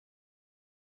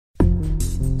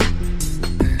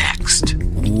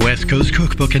West Coast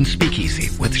Cookbook and Speakeasy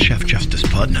with Chef Justice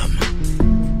Putnam.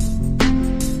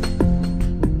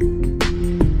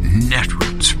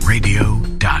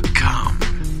 Netrootsradio.com.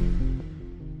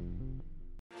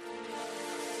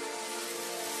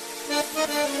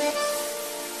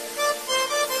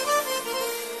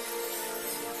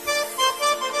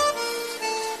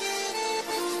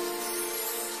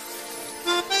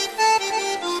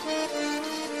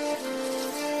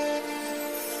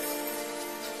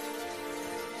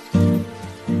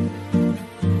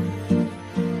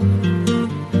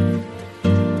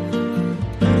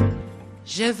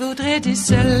 Je voudrais du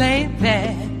soleil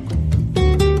vert,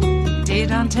 des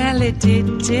dentelles et des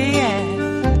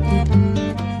théières,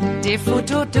 des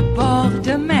photos de bord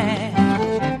de mer,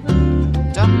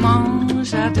 dans mon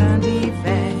jardin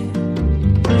d'hiver.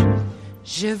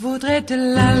 Je voudrais de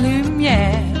la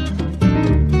lumière,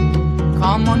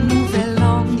 comme en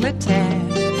Nouvelle-Angleterre.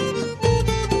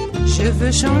 Je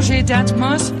veux changer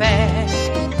d'atmosphère,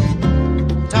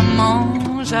 dans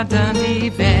mon jardin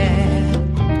d'hiver.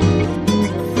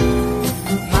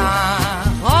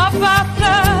 Ma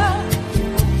fleur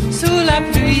sous la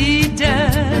pluie de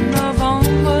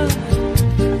novembre,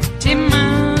 tes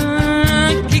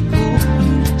mains qui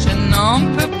courent, je n'en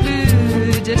peux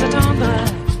plus de t'attendre.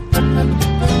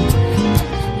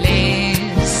 Les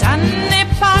années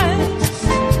passent,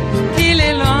 qu'il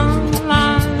est loin,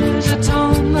 là je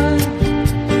tombe.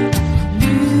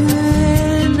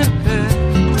 Nul ne peut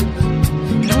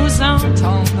nous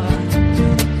entendre.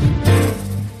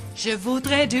 Je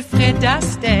voudrais du Fred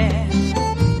Astaire,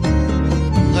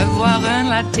 revoir un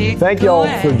latte. Thank you all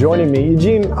for joining me.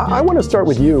 Eugene, I want to start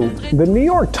with you. The New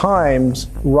York Times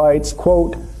writes,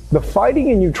 quote, "The fighting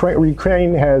in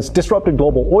Ukraine has disrupted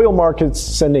global oil markets,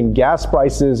 sending gas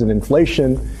prices and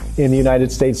inflation in the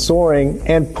United States soaring,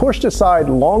 and pushed aside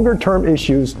longer-term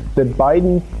issues that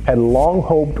Biden had long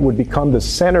hoped would become the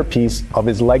centerpiece of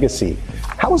his legacy."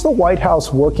 How is the White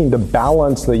House working to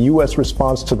balance the U.S.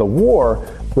 response to the war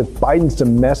with Biden's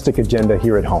domestic agenda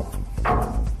here at home?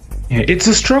 Yeah, it's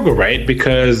a struggle, right?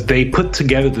 Because they put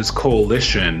together this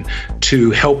coalition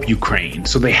to help Ukraine.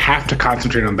 So they have to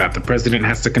concentrate on that. The president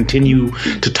has to continue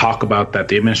to talk about that.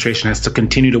 The administration has to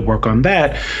continue to work on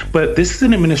that. But this is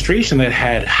an administration that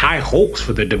had high hopes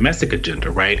for their domestic agenda,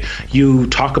 right? You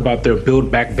talk about their Build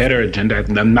Back Better agenda.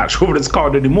 I'm not sure what it's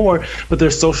called anymore, but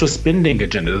their social spending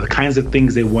agenda, the kinds of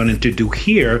things they wanted to do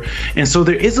here. And so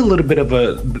there is a little bit of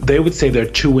they would say they're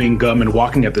chewing gum and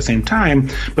walking at the same time,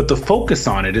 but the focus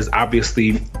on it is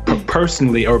obviously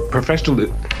personally or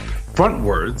professionally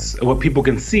frontwards. What people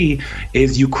can see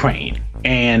is Ukraine.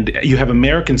 And you have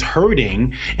Americans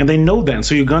hurting, and they know that. And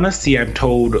so you're going to see, I'm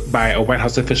told by a White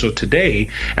House official today,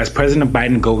 as President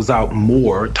Biden goes out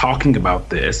more talking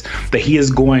about this, that he is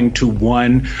going to,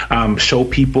 show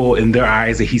people in their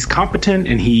eyes that he's competent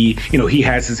and he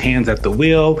has his hands at the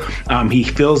wheel. He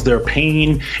feels their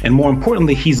pain. And more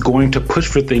importantly, he's going to push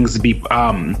for things to be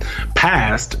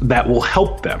passed that will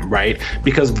help them, right?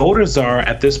 Because voters are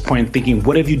at this point thinking,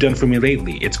 what have you done for me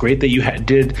lately? It's great that you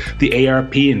did the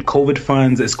ARP and COVID funds.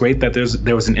 It's great that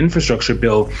there was an infrastructure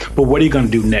bill, but what are you going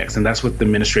to do next? And that's what the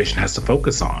administration has to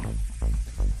focus on.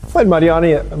 But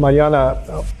Mariana,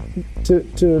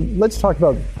 let's talk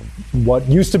about what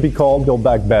used to be called Build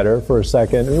Back Better for a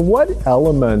second. I mean, what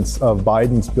elements of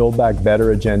Biden's Build Back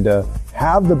Better agenda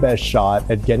have the best shot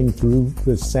at getting through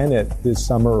the Senate this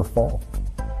summer or fall?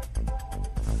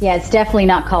 Yeah, it's definitely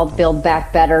not called Build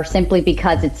Back Better simply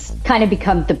because it's kind of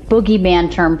become the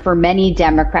boogeyman term for many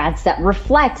Democrats that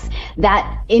reflects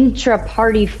that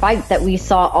intra-party fight that we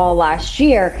saw all last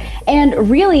year. And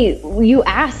really, you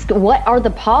ask, what are the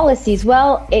policies?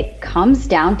 Well, it comes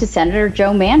down to Senator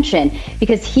Joe Manchin,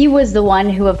 because he was the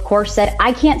one who, of course, said,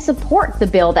 I can't support the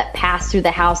bill that passed through the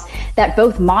House that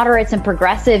both moderates and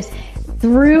progressives,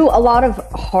 through a lot of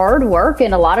hard work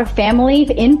and a lot of family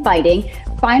infighting,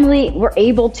 finally were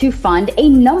able to fund a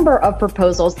number of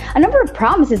proposals, a number of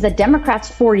promises that Democrats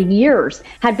for years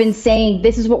had been saying,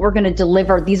 this is what we're going to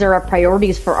deliver. These are our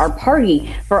priorities for our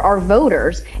party, for our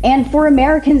voters, and for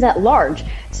Americans at large.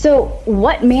 So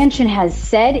what Manchin has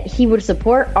said he would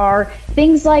support are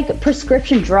things like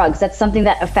prescription drugs. That's something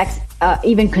that affects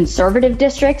even conservative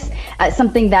districts,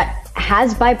 something that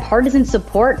has bipartisan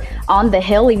support on the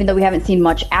Hill, even though we haven't seen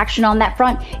much action on that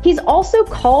front. He's also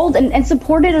called and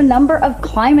supported a number of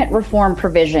climate reform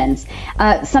provisions.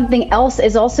 Something else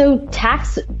is also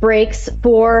tax breaks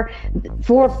for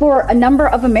a number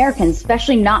of Americans,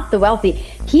 especially not the wealthy.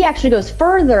 He actually goes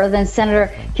further than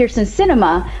Senator Kyrsten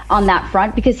Sinema on that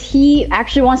front, because he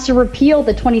actually wants to repeal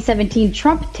the 2017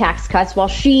 Trump tax cuts, while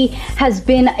she has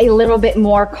been a little bit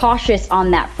more cautious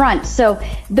on that front. So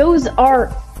those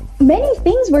are many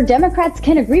things where Democrats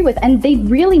can agree with, and they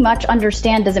really much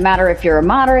understand, doesn't matter if you're a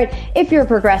moderate, if you're a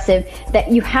progressive,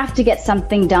 that you have to get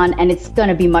something done, and it's going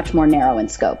to be much more narrow in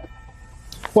scope.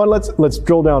 Well, let's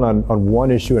drill down on one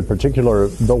issue in particular.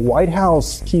 The White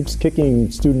House keeps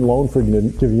kicking student loan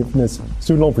forgiveness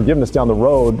down the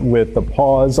road with the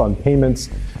pause on payments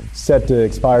set to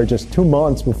expire just 2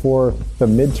 months before the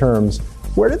midterms.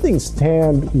 Where do things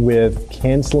stand with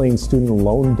canceling student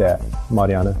loan debt,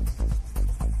 Mariana?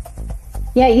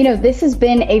 Yeah, this has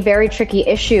been a very tricky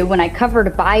issue. When I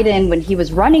covered Biden when he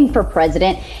was running for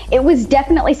president, it was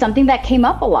definitely something that came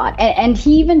up a lot. And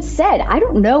he even said, I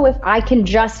don't know if I can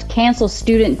just cancel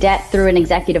student debt through an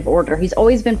executive order. He's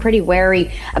always been pretty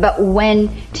wary about when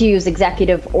to use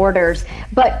executive orders.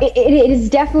 But it is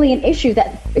definitely an issue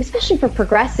that, especially for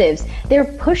progressives, they're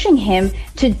pushing him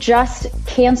to just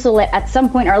cancel it at some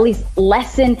point, or at least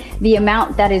lessen the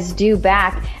amount that is due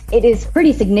back. It is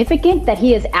pretty significant that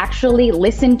he has actually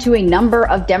listened to a number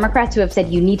of Democrats who have said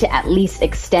you need to at least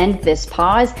extend this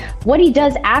pause. What he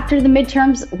does after the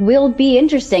midterms will be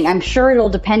interesting. I'm sure it'll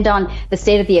depend on the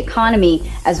state of the economy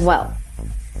as well.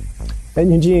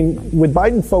 And Eugene, with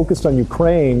Biden focused on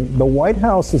Ukraine, the White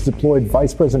House has deployed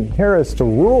Vice President Harris to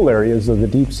rural areas of the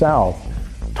Deep South.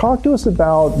 Talk to us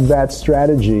about that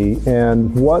strategy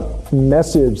and what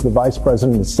message the Vice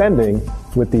President is sending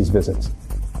with these visits.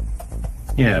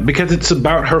 Yeah, because it's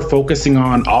about her focusing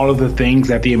on all of the things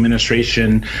that the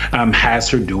administration has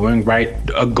her doing, right?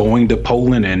 Going to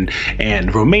Poland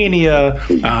and Romania,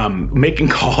 making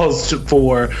calls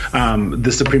for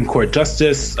the Supreme Court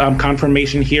justice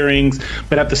confirmation hearings.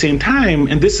 But at the same time,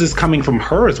 and this is coming from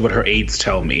her, is what her aides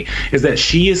tell me, is that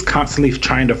she is constantly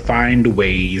trying to find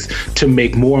ways to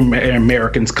make more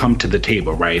Americans come to the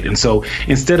table, right? And so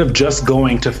instead of just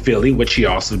going to Philly, which she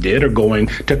also did, or going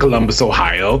to Columbus,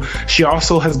 Ohio, she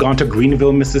also has gone to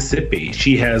Greenville, Mississippi.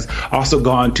 She has also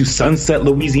gone to Sunset,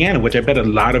 Louisiana, which I bet a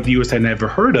lot of viewers had never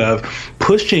heard of,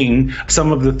 pushing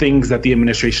some of the things that the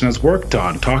administration has worked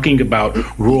on, talking about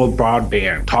rural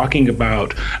broadband, talking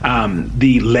about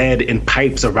the lead in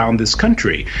pipes around this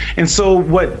country. And so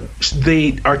what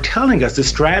they are telling us, the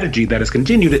strategy that has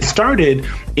continued, it started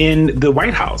in the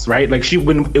White House, right? Like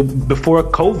during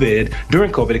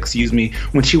COVID,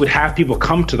 when she would have people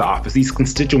come to the office, these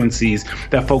constituencies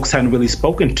that folks hadn't really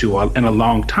spoken to in a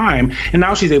long time. And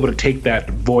now she's able to take that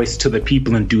voice to the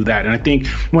people and do that. And I think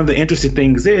one of the interesting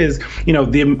things is,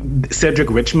 Cedric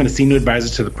Richmond, a senior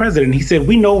advisor to the president, he said,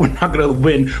 we know we're not going to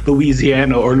win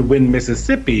Louisiana or win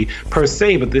Mississippi per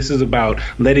se, but this is about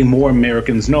letting more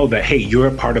Americans know that, hey, you're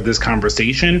a part of this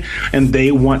conversation, and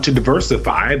they want to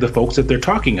diversify the folks that they're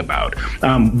talking about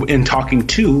and talking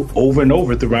to over and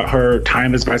over throughout her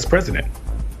time as vice president.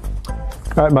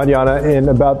 All right, Mariana, in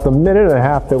about the minute and a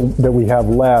half that we have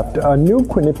left, a new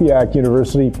Quinnipiac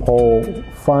University poll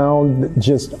found that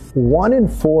just 1 in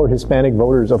 4 Hispanic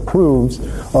voters approves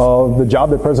of the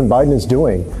job that President Biden is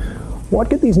doing. What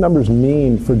could these numbers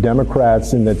mean for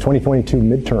Democrats in the 2022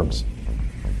 midterms?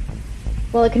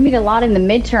 Well, it can mean a lot in the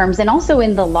midterms and also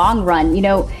in the long run.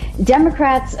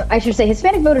 Democrats, I should say,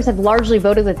 Hispanic voters have largely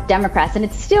voted with Democrats, and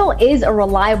it still is a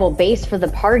reliable base for the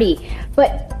party.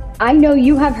 But I know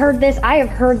you have heard this. I have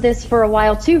heard this for a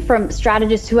while, too, from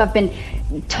strategists who have been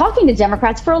talking to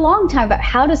Democrats for a long time about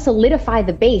how to solidify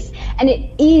the base. And it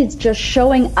is just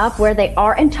showing up where they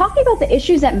are and talking about the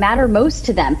issues that matter most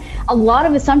to them. A lot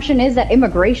of assumption is that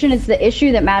immigration is the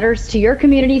issue that matters to your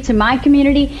community, to my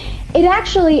community. It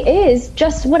actually is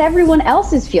just what everyone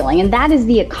else is feeling, and that is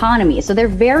the economy. So they're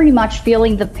very much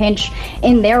feeling the pinch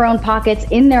in their own pockets,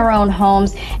 in their own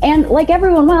homes, and like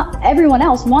everyone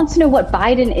else wants to know what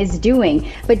Biden is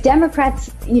doing. But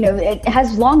Democrats, it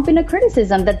has long been a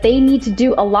criticism that they need to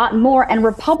do a lot more, and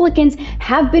Republicans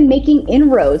have been making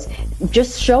inroads,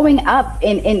 just showing up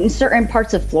in certain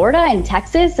parts of Florida and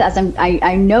Texas, as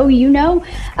I know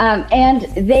and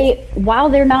while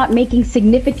they're not making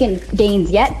significant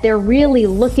gains yet, they're really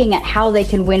looking at how they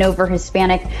can win over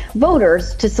Hispanic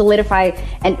voters to solidify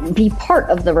and be part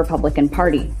of the Republican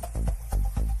Party.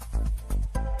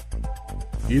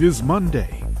 It is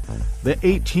Monday, the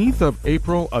 18th of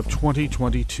April of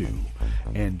 2022,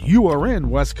 and you are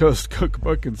in West Coast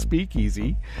Cookbook and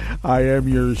Speakeasy. I am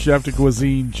your chef de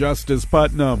cuisine, Justice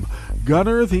Putnam.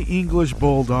 Gunner the English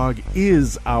Bulldog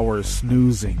is our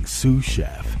snoozing sous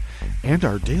chef. And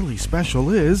our daily special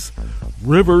is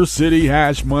River City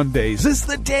Hash Mondays. It's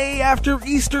the day after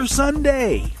Easter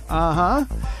Sunday. And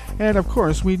of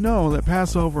course, we know that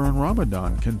Passover and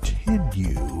Ramadan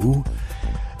continue.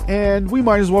 And we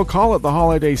might as well call it the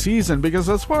holiday season, because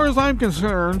as far as I'm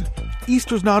concerned,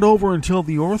 Easter's not over until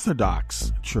the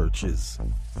Orthodox churches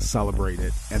celebrate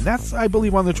it. And that's, I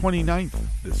believe, on the 29th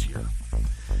this year.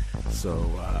 So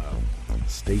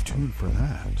stay tuned for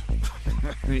that.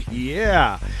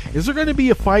 Yeah. Is there going to be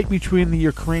a fight between the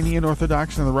Ukrainian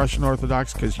Orthodox and the Russian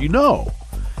Orthodox? Because the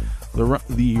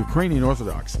Ukrainian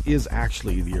Orthodox is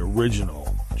actually the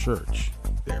original church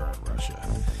there in Russia.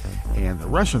 And the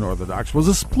Russian Orthodox was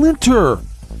a splinter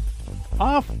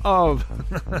off of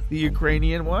the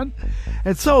Ukrainian one.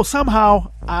 And so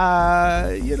somehow,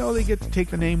 they get to take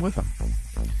the name with them.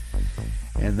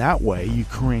 And that way,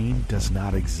 Ukraine does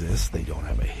not exist. They don't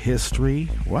have a history.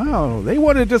 Wow, they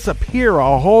want to disappear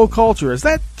a whole culture. Is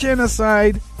that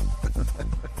genocide?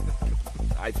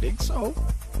 I think so.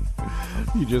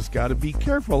 You just got to be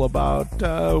careful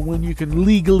about when you can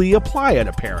legally apply it,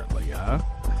 apparently, huh?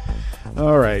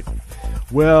 All right.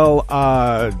 Well,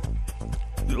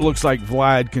 it looks like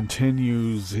Vlad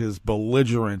continues his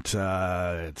belligerent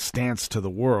stance to the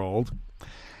world.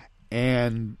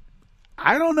 And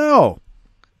I don't know.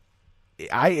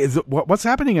 What's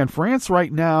happening in France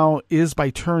right now is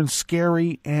by turns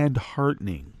scary and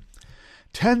heartening.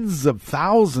 Tens of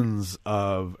thousands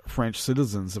of French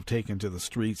citizens have taken to the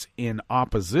streets in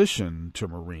opposition to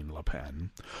Marine Le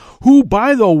Pen, who,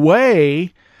 by the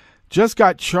way, just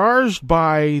got charged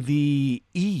by the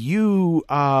EU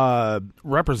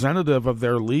representative of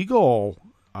their legal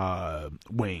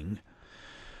wing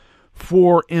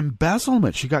for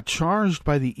embezzlement. She got charged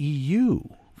by the EU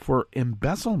for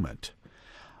embezzlement.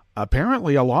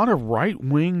 Apparently, a lot of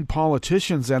right-wing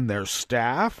politicians and their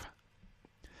staff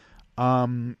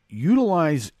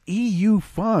utilize EU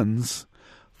funds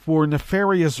for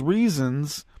nefarious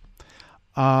reasons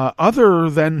other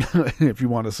than, if you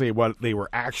want to say what they were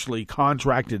actually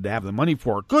contracted to have the money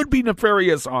for. Could be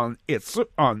nefarious on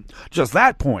just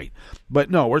that point. But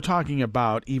no, we're talking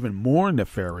about even more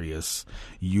nefarious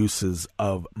uses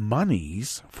of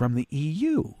monies from the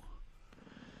EU.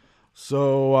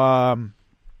 So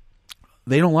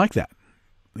they don't like that.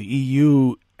 The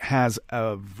EU has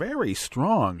a very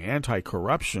strong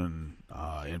anti-corruption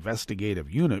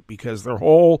investigative unit because their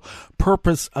whole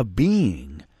purpose of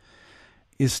being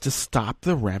is to stop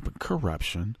the rampant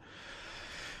corruption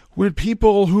with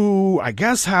people who, I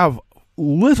guess, have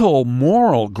little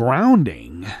moral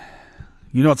grounding.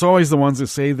 You know, it's always the ones that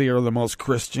say they are the most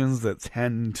Christians that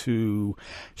tend to,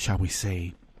 shall we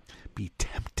say, be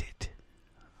tempted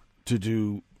to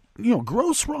do,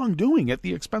 gross wrongdoing at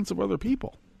the expense of other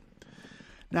people.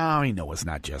 Now, I know it's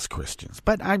not just Christians,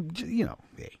 but hey,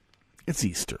 it's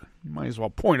Easter. Might as well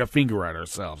point a finger at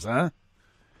ourselves, huh?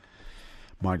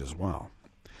 Might as well.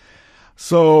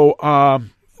 So,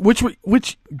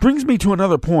 which brings me to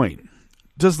another point.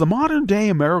 Does the modern day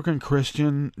American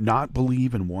Christian not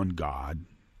believe in one God?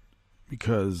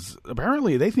 Because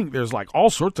apparently they think there's like all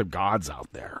sorts of gods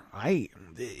out there.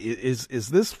 Is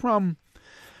this from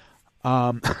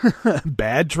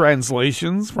bad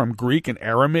translations from Greek and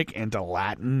Aramaic into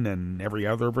Latin and every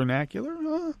other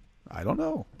vernacular? I don't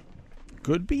know.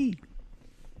 Could be.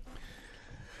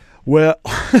 Well,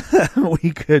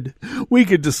 we could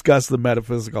discuss the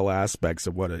metaphysical aspects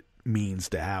of what it means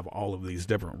to have all of these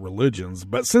different religions,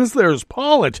 but since there's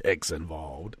politics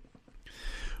involved,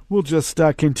 we'll just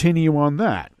continue on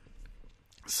that.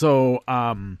 So,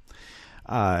 the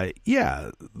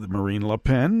Marine Le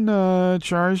Pen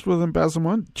charged with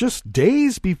embezzlement just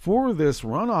days before this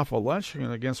runoff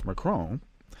election against Macron.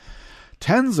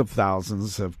 Tens of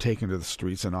thousands have taken to the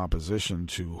streets in opposition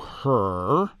to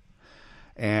her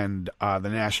and the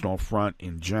National Front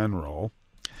in general.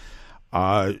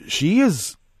 She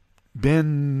has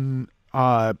been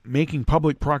making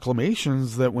public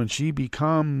proclamations that when she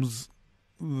becomes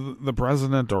the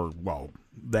president or,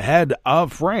 the head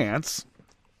of France,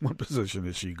 what position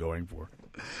is she going for?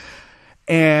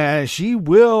 And she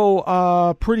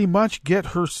will pretty much get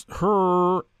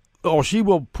she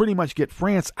will pretty much get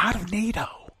France out of NATO.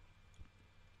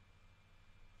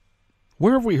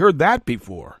 Where have we heard that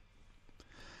before?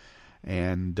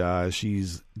 And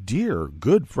she's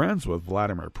good friends with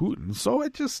Vladimir Putin, so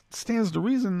it just stands to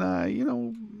reason,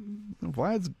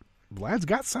 Vlad's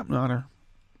got something on her.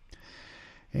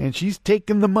 And she's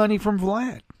taking the money from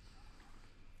Vlad.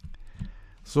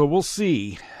 So we'll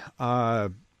see.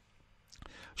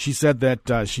 She said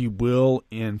that she will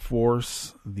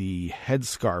enforce the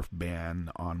headscarf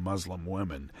ban on Muslim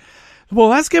women. Well,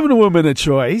 that's giving a woman a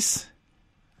choice.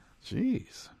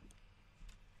 Jeez.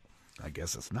 I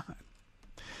guess it's not.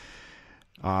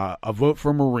 A vote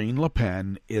for Marine Le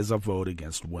Pen is a vote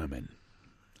against women.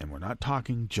 And we're not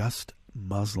talking just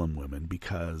Muslim women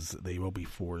because they will be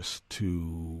forced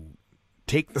to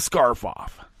take the scarf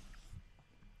off.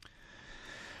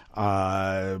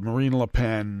 Marine Le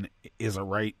Pen is a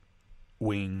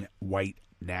right-wing white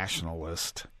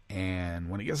nationalist. And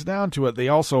when it gets down to it, they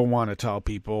also want to tell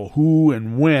people who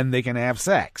and when they can have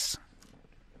sex.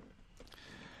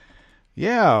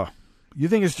 Yeah, you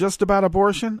think it's just about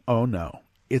abortion? Oh, no,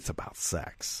 it's about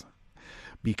sex.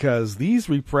 Because these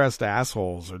repressed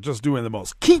assholes are just doing the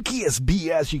most kinkiest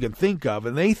BS you can think of,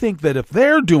 and they think that if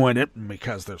they're doing it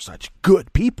because they're such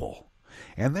good people,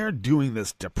 and they're doing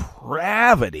this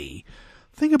depravity,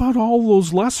 think about all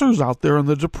those lessers out there and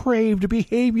the depraved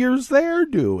behaviors they're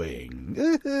doing.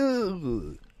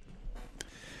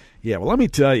 Yeah, well, let me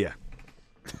tell you.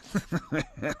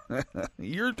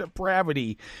 Your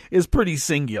depravity is pretty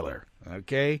singular,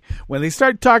 okay? When they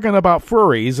start talking about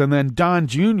furries and then Don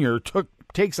Jr.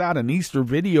 takes out an Easter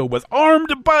video with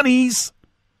armed bunnies,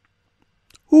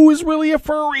 who is really a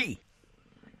furry?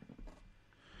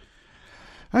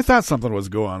 I thought something was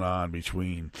going on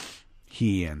between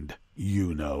he and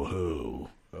you-know-who.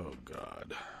 Oh,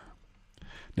 God.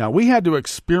 Now, we had to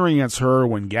experience her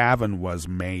when Gavin was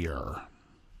mayor.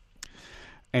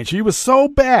 And she was so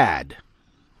bad.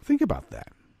 Think about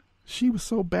that. She was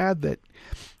so bad that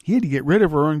he had to get rid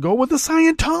of her and go with the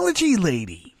Scientology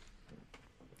lady.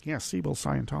 Yeah, Siebel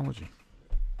Scientology.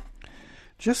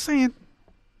 Just saying.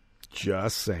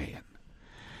 Just saying.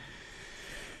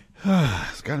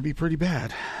 It's got to be pretty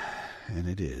bad. And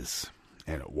it is.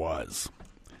 And it was.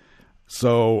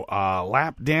 So,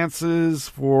 lap dances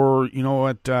for,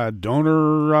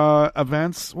 donor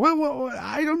events. Well,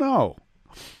 I don't know.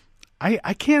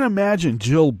 I can't imagine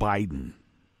Jill Biden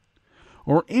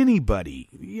or anybody.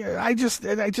 Yeah, I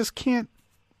just can't.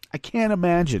 I can't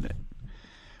imagine it.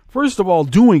 First of all,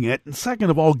 doing it, and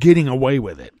second of all, getting away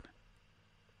with it.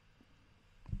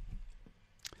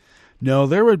 No,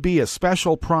 there would be a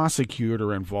special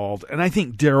prosecutor involved, and I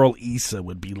think Darrell Issa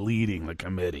would be leading the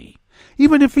committee.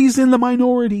 Even if he's in the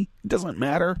minority, it doesn't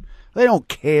matter. They don't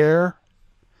care.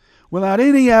 Without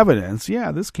any evidence,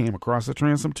 yeah, this came across the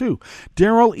transom too.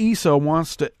 Darrell Issa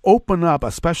wants to open up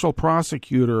a special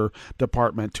prosecutor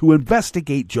department to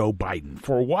investigate Joe Biden.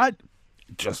 For what?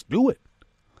 Just do it.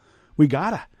 We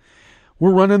gotta.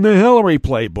 We're running the Hillary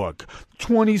playbook.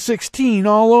 2016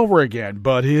 all over again,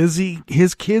 but his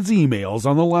kids' emails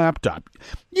on the laptop.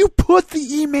 You put the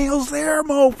emails there,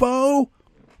 mofo.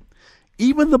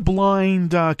 Even the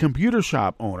blind computer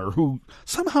shop owner who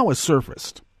somehow has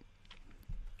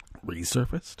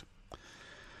resurfaced.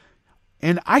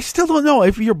 And I still don't know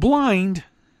if you're blind.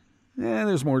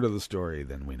 There's more to the story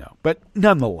than we know. But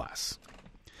nonetheless,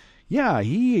 yeah,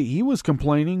 he was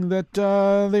complaining that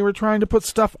they were trying to put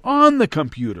stuff on the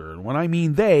computer. And when I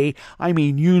mean they, I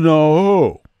mean you know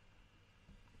who.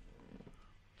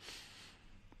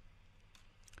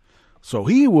 So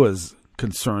he was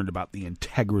concerned about the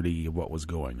integrity of what was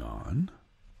going on.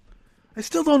 I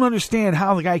still don't understand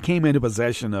how the guy came into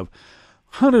possession of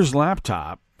Hunter's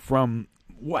laptop from,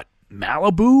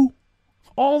 Malibu?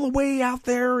 All the way out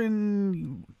there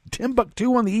in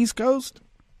Timbuktu on the East Coast?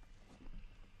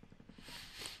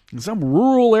 In some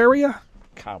rural area?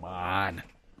 Come on.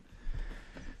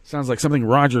 Sounds like something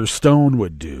Roger Stone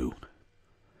would do.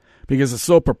 Because it's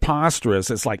so preposterous,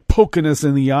 it's like poking us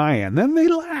in the eye, and then they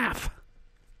laugh.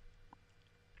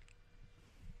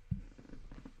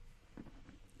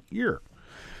 Here,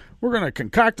 we're going to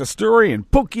concoct a story and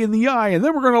poke you in the eye, and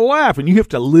then we're going to laugh, and you have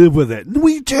to live with it. And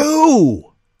we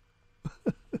do.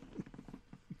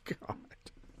 God.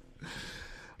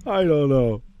 I don't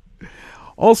know.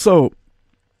 Also,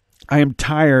 I am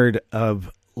tired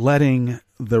of letting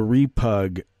the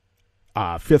repug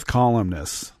fifth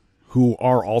columnists, who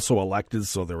are also elected,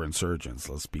 so they're insurgents,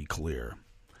 let's be clear,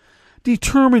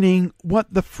 determining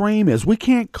what the frame is. We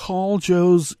can't call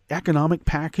Joe's economic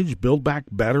package Build Back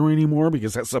Better anymore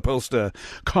because that's supposed to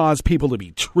cause people to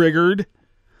be triggered.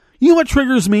 You know what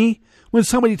triggers me? When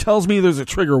somebody tells me there's a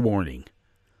trigger warning.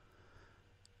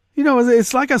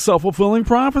 It's like a self-fulfilling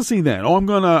prophecy then. Oh, I'm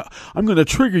gonna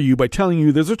trigger you by telling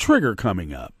you there's a trigger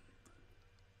coming up.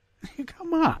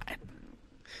 Come on.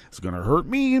 It's going to hurt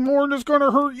me more than it's going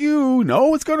to hurt you.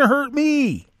 No, it's going to hurt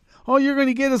me. All you're going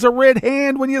to get is a red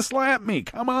hand when you slap me.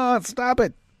 Come on, stop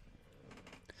it.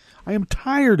 I am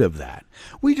tired of that.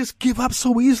 We just give up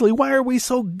so easily. Why are we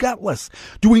so gutless?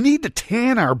 Do we need to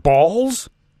tan our balls?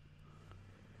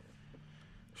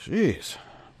 Jeez.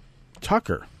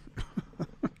 Tucker.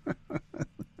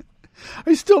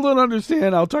 I still don't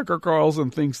understand how Tucker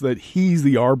Carlson thinks that he's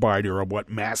the arbiter of what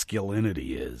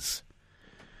masculinity is.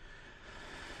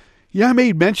 Yeah, I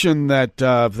made mention that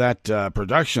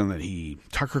production that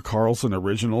Tucker Carlson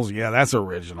Originals. Yeah, that's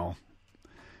original.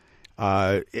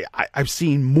 I've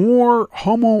seen more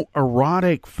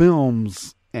homoerotic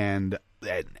films and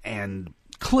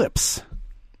clips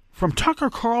from Tucker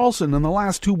Carlson in the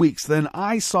last 2 weeks than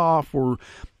I saw for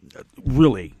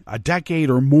really a decade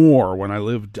or more when I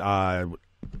lived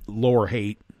Lower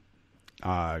Haight,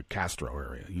 Castro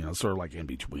area, sort of like in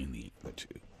between the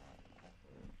two.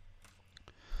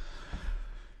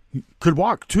 You could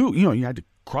walk too, you had to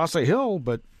cross a hill,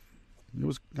 but it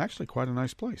was actually quite a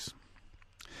nice place.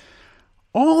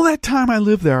 All that time I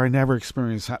lived there, I never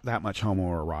experienced that much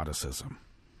homoeroticism.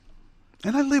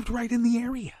 And I lived right in the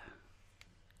area.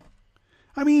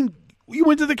 I mean, you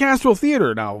went to the Castro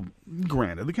Theater. Now,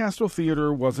 granted, the Castro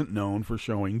Theater wasn't known for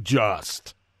showing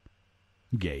just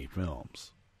gay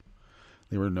films.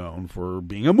 They were known for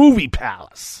being a movie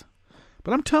palace.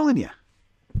 But I'm telling you,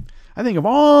 I think of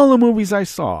all the movies I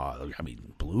saw,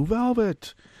 Blue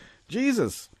Velvet,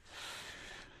 Jesus.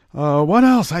 What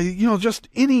else? Just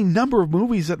any number of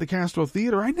movies at the Castro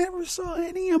Theater. I never saw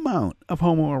any amount of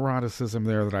homoeroticism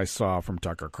there that I saw from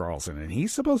Tucker Carlson. And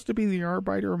he's supposed to be the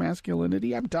arbiter of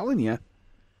masculinity. I'm telling you.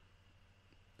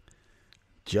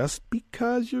 Just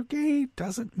because you're gay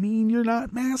doesn't mean you're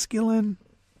not masculine.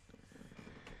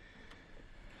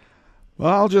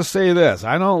 Well, I'll just say this.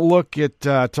 I don't look at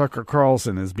Tucker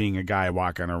Carlson as being a guy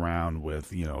walking around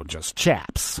with, just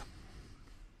chaps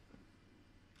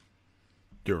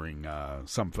during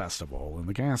some festival in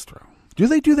the Castro. Do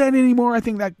they do that anymore? I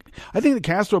think the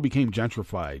Castro became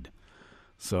gentrified.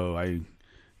 So I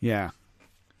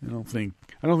don't think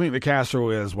the Castro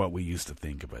is what we used to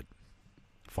think of it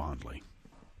fondly.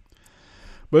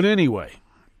 But anyway,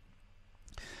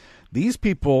 these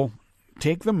people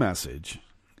take the message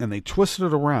and they twist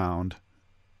it around,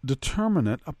 determine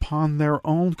it upon their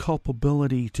own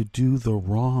culpability to do the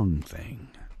wrong thing,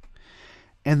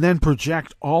 and then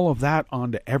project all of that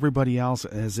onto everybody else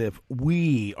as if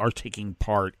we are taking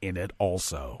part in it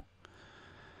also.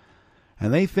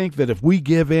 And they think that if we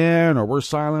give in or we're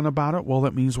silent about it, well,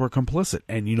 that means we're complicit.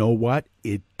 And you know what?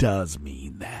 It does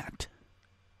mean that.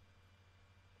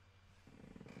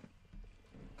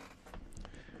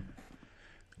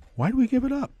 Why do we give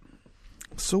it up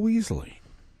so easily?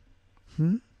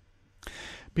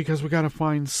 Because we got to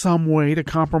find some way to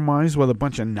compromise while a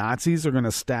bunch of Nazis are going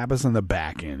to stab us in the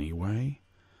back anyway.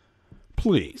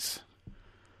 Please.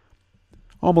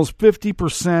 Almost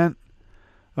 50%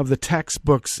 of the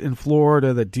textbooks in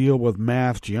Florida that deal with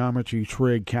math, geometry,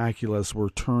 trig, calculus were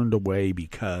turned away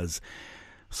because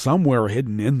somewhere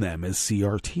hidden in them is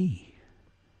CRT.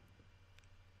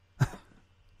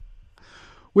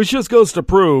 Which just goes to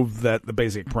prove that the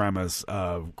basic premise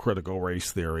of critical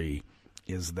race theory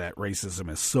is that racism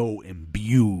is so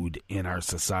imbued in our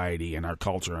society, in our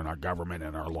culture, in our government,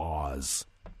 and our laws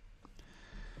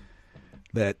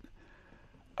that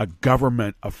a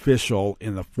government official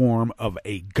in the form of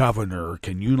a governor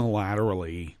can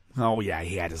unilaterally,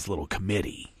 he had his little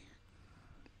committee,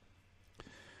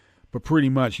 but pretty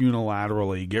much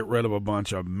unilaterally get rid of a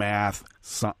bunch of math,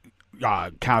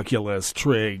 calculus,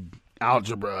 trig,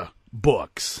 algebra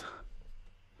books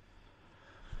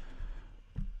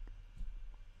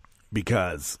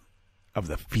because of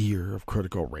the fear of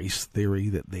critical race theory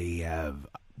that they have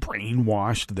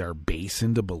brainwashed their base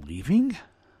into believing.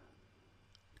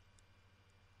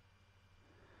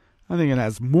 I think it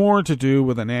has more to do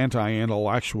with an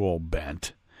anti-intellectual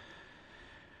bent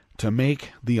to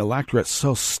make the electorate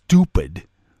so stupid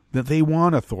that they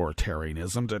want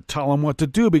authoritarianism to tell them what to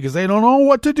do because they don't know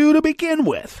what to do to begin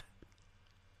with.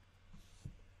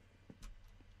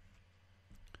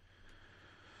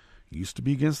 It used to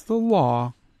be against the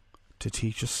law to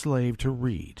teach a slave to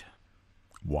read.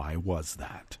 Why was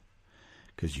that?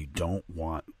 Because you don't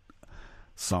want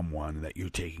someone that you're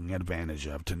taking advantage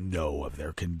of to know of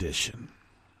their condition.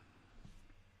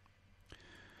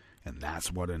 And that's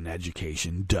what an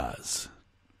education does.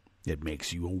 It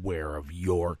makes you aware of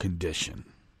your condition.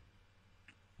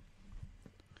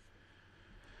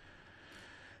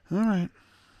 All right.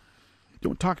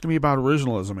 Don't talk to me about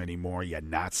originalism anymore, you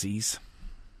Nazis.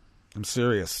 I'm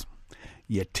serious.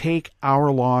 You take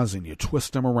our laws and you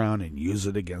twist them around and use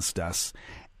it against us.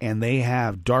 And they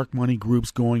have dark money groups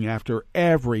going after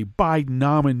every Biden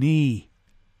nominee.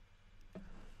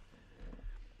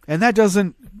 And that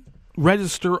doesn't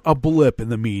register a blip in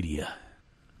the media.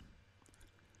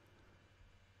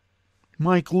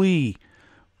 Mike Lee,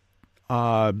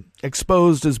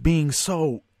 exposed as being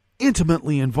so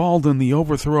intimately involved in the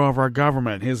overthrow of our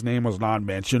government. His name was not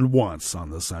mentioned once on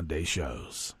the Sunday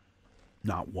shows.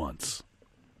 Not once.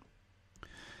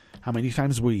 How many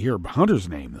times do we hear Hunter's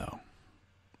name, though?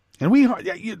 And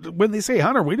when they say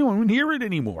Hunter, we don't even hear it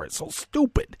anymore. It's so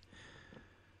stupid.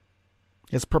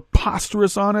 It's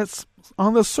preposterous on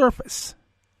the surface.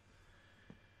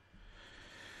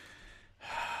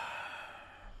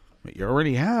 You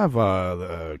already have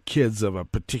the kids of a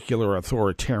particular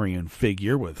authoritarian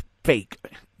figure with fake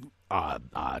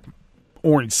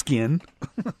orange skin.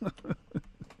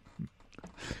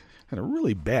 And a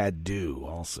really bad do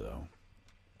also.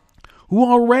 Who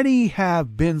already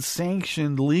have been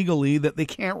sanctioned legally that they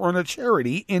can't run a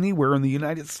charity anywhere in the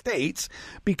United States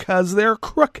because they're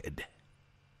crooked.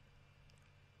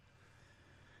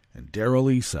 And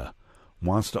Daryl Issa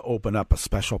wants to open up a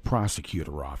special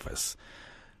prosecutor office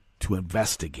to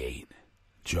investigate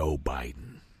Joe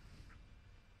Biden.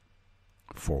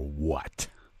 For what?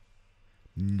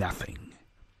 Nothing.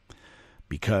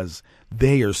 Because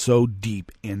they are so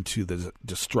deep into the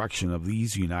destruction of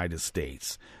these United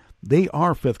States. They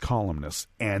are fifth columnists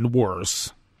and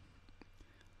worse.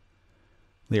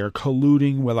 They are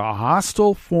colluding with a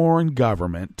hostile foreign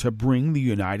government to bring the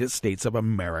United States of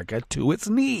America to its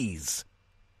knees.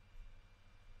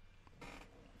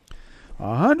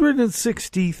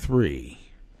 163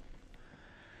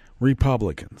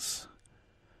 Republicans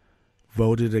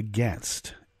voted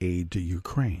against aid to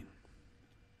Ukraine.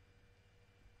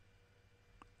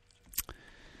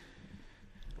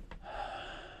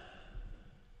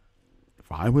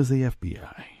 If I was the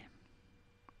FBI,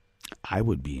 I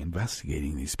would be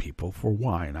investigating these people for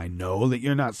why. And I know that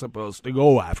you're not supposed to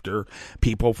go after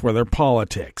people for their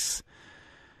politics.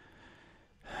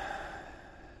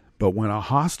 But when a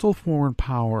hostile foreign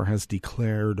power has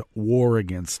declared war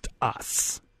against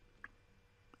us,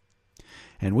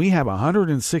 and we have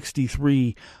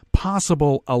 163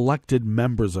 possible elected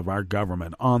members of our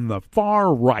government on the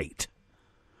far right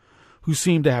who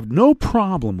seem to have no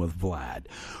problem with Vlad,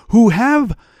 who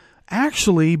have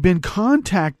actually been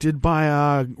contacted by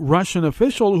a Russian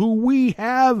official who we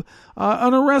have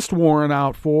an arrest warrant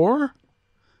out for,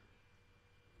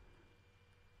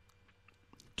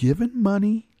 given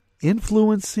money,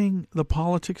 influencing the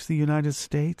politics of the United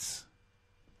States.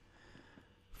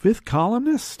 Fifth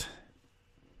columnist?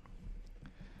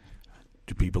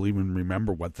 Do people even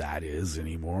remember what that is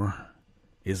anymore?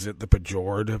 Is it the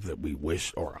pejorative that we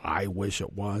wish, or I wish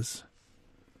it was?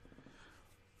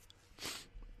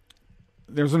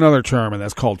 There's another term, and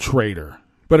that's called traitor.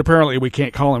 But apparently we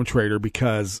can't call him traitor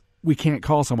because we can't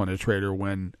call someone a traitor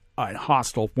when a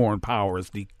hostile foreign power has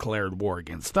declared war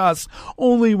against us.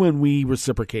 Only when we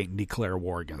reciprocate and declare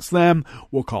war against them,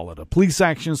 we'll call it a police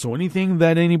action. So anything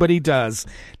that anybody does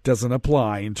doesn't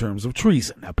apply in terms of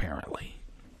treason, apparently.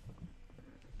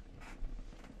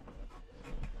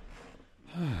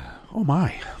 Oh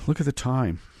my, look at the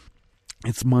time.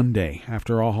 It's Monday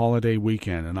after a holiday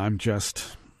weekend, and I'm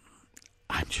just.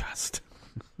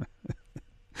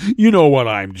 You know what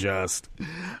I'm just.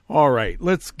 All right,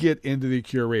 let's get into the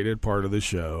curated part of the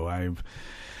show.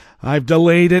 I've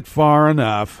delayed it far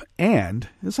enough, and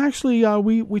it's actually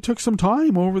we took some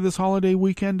time over this holiday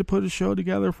weekend to put a show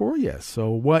together for you. So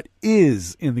what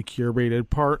is in the curated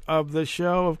part of the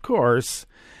show? Of course,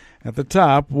 at the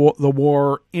top, the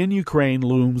war in Ukraine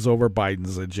looms over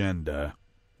Biden's agenda.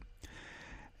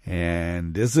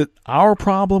 And is it our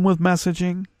problem with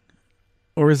messaging?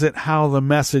 Or is it how the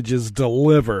message is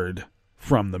delivered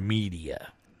from the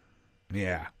media?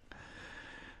 Yeah.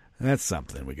 That's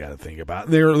something we got to think about.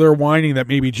 They're whining that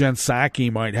maybe Jen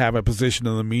Psaki might have a position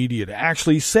in the media to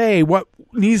actually say what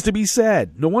needs to be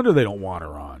said. No wonder they don't want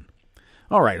her on.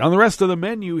 All right, on the rest of the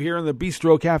menu here in the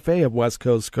Bistro Cafe of West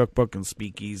Coast Cookbook and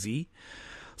Speakeasy,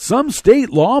 some state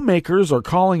lawmakers are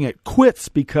calling it quits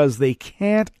because they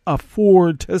can't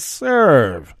afford to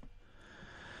serve.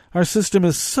 Our system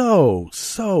is so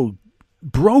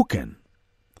broken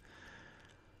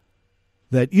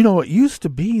that, it used to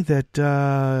be that,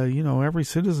 every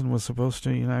citizen was supposed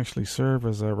to actually serve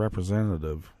as a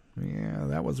representative. Yeah,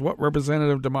 that was what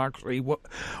representative democracy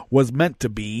was meant to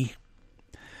be.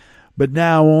 But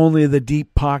now only the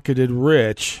deep-pocketed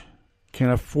rich can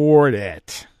afford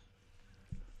it.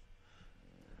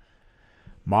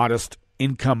 Modest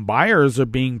income buyers are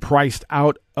being priced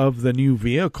out of the new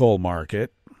vehicle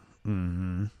market.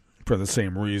 For the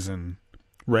same reason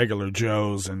regular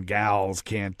Joes and gals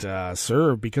can't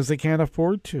serve, because they can't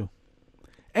afford to.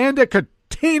 And a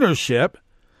container ship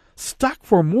stuck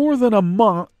for more than a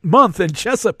month in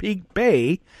Chesapeake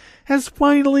Bay has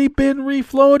finally been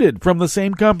refloated from the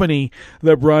same company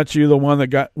that brought you the one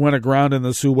that went aground in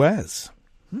the Suez.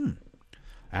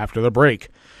 After the break,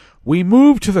 we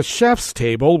move to the chef's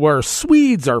table where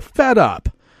Swedes are fed up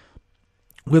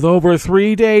with over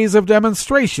 3 days of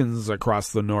demonstrations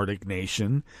across the Nordic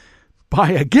nation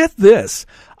by, get this,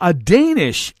 a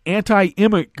Danish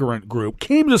anti-immigrant group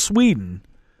came to Sweden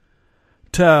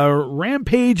to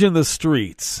rampage in the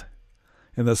streets.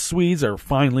 And the Swedes are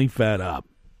finally fed up.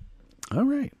 All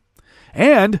right.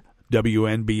 And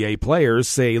WNBA players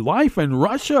say life in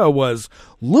Russia was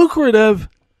lucrative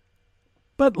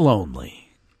but lonely.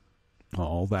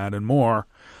 All that and more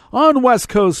on West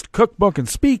Coast Cookbook and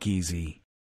Speakeasy.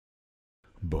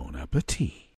 Bon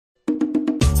appetit.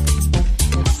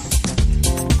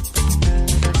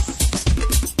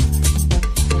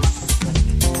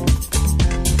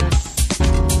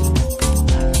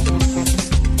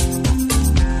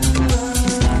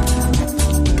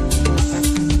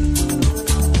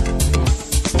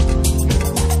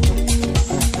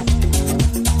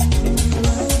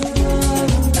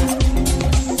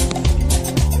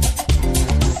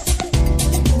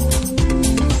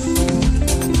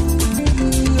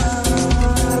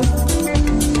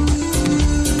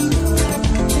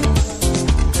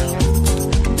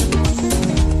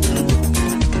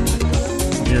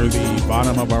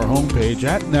 Of our homepage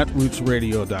at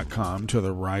netrootsradio.com. To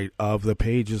the right of the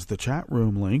page is the chat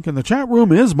room link, and the chat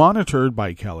room is monitored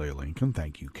by Kelly Lincoln.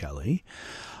 Thank you, Kelly.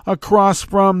 Across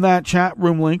from that chat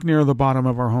room link near the bottom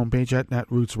of our homepage at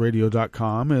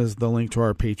netrootsradio.com is the link to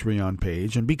our Patreon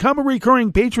page. And become a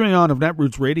recurring Patreon of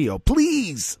Netroots Radio.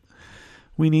 Please!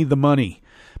 We need the money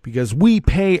because we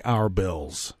pay our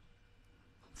bills.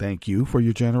 Thank you for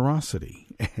your generosity.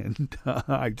 And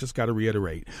I just got to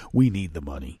reiterate, we need the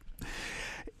money.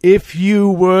 If you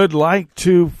would like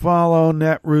to follow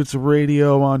Netroots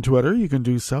Radio on Twitter, you can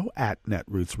do so at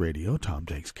Netroots Radio. Tom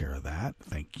takes care of that.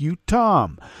 Thank you,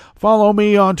 Tom. Follow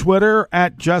me on Twitter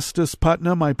at Justice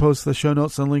Putnam. I post the show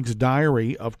notes and links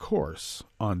diary, of course,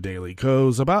 on Daily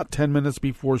Co's about 10 minutes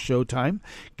before showtime.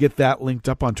 Get that linked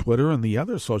up on Twitter and the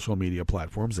other social media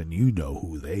platforms, and you know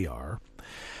who they are.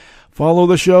 Follow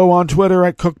the show on Twitter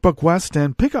at Cookbook West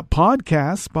and pick up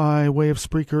podcasts by way of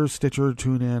Spreaker, Stitcher,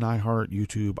 TuneIn, iHeart,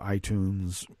 YouTube,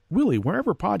 iTunes, really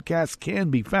wherever podcasts can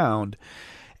be found.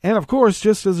 And of course,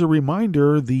 just as a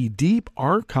reminder, the deep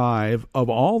archive of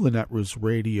all the Netroots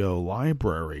Radio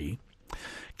library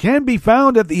can be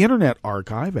found at the Internet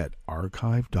Archive at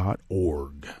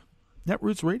archive.org.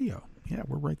 Netroots Radio. Yeah,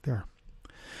 we're right there.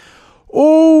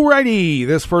 Alrighty,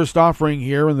 this first offering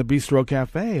here in the Bistro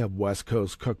Cafe of West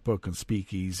Coast Cookbook and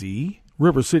Speakeasy,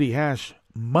 River City Hash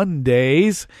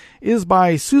Mondays, is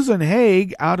by Susan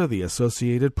Haig out of the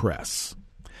Associated Press.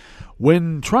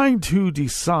 When trying to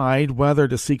decide whether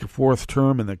to seek a fourth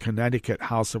term in the Connecticut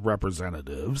House of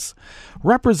Representatives,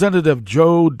 Representative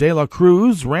Joe De La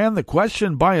Cruz ran the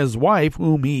question by his wife,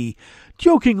 whom he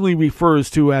jokingly refers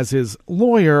to as his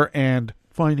lawyer and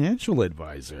financial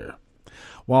advisor.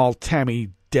 While Tammy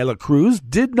De La Cruz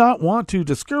did not want to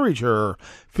discourage her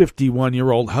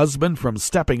 51-year-old husband from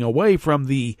stepping away from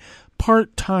the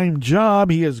part-time job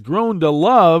he has grown to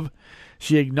love,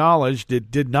 she acknowledged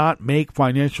it did not make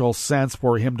financial sense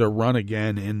for him to run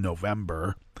again in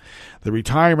November. The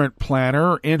retirement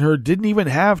planner in her didn't even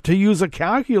have to use a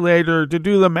calculator to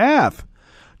do the math.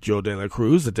 Joe De La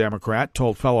Cruz, a Democrat,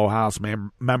 told fellow House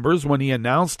members when he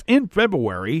announced in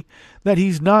February that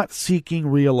he's not seeking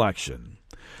re-election.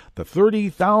 The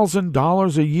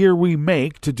 $30,000 a year we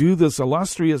make to do this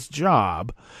illustrious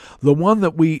job, the one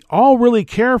that we all really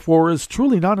care for, is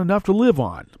truly not enough to live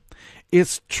on.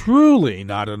 It's truly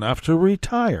not enough to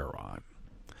retire on.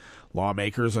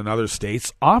 Lawmakers in other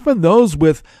states, often those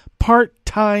with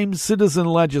part-time citizen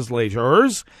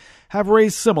legislators, have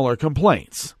raised similar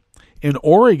complaints. In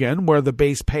Oregon, where the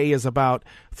base pay is about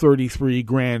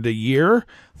 $33,000 a year,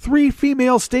 3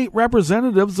 female state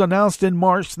representatives announced in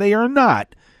March they are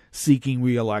not seeking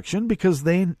re-election because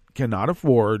they cannot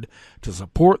afford to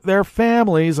support their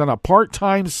families on a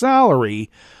part-time salary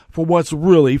for what's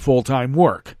really full-time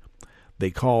work.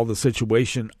 They call the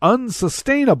situation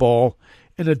unsustainable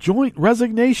in a joint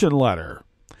resignation letter.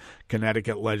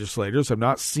 Connecticut legislators have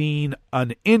not seen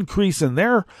an increase in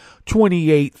their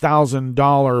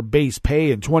 $28,000 base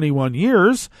pay in 21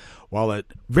 years, while it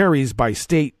varies by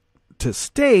state to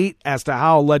state as to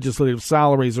how legislative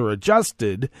salaries are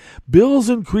adjusted. Bills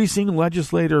increasing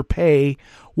legislator pay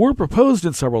were proposed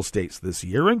in several states this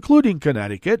year, including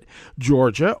Connecticut,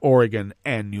 Georgia, Oregon,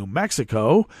 and New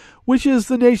Mexico, which is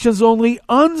the nation's only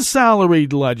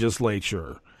unsalaried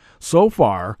legislature. So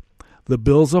far, the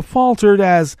bills have faltered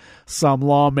as some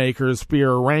lawmakers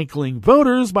fear rankling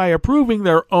voters by approving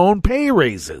their own pay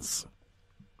raises.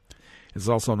 It's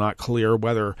also not clear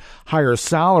whether higher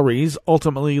salaries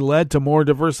ultimately led to more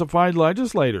diversified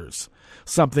legislators,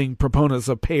 something proponents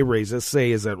of pay raises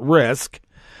say is at risk.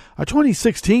 A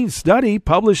 2016 study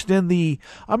published in the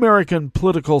American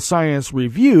Political Science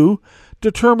Review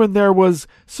determined there was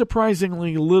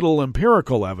surprisingly little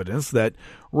empirical evidence that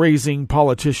raising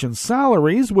politicians'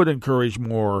 salaries would encourage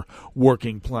more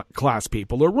working class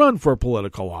people to run for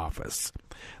political office.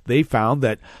 They found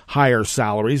that higher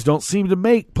salaries don't seem to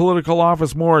make political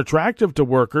office more attractive to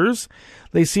workers.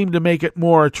 They seem to make it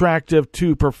more attractive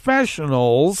to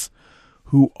professionals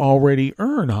who already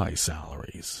earn high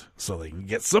salaries, so they can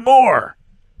get some more.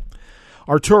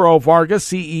 Arturo Vargas,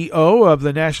 CEO of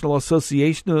the National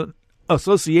Association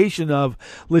of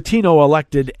Latino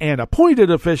elected and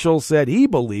appointed officials, said he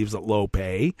believes that low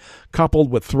pay, coupled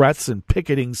with threats and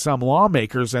picketing some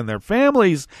lawmakers and their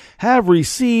families have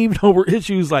received over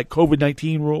issues like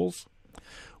COVID-19 rules,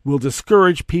 will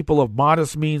discourage people of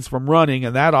modest means from running,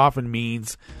 and that often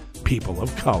means people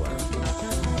of color.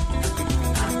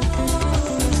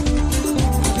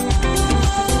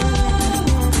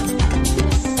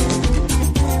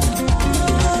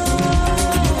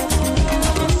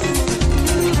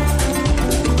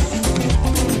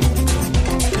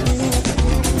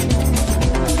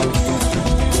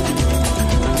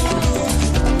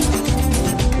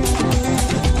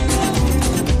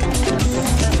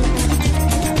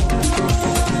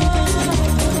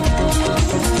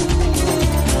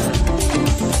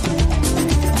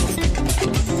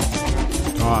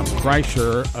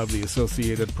 Kreischer of the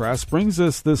Associated Press brings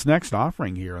us this next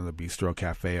offering here on the Bistro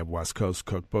Cafe of West Coast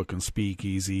Cookbook and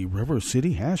Speakeasy, River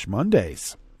City Hash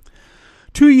Mondays.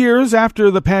 2 years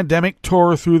after the pandemic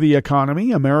tore through the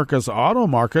economy, America's auto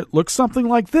market looks something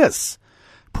like this.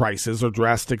 Prices are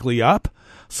drastically up,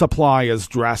 supply is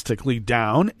drastically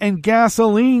down, and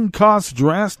gasoline costs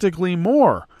drastically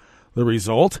more. The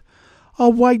result? A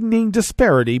widening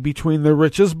disparity between the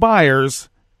richest buyers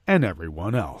and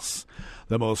everyone else.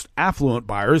 The most affluent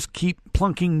buyers keep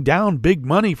plunking down big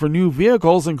money for new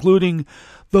vehicles, including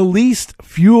the least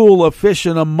fuel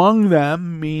efficient among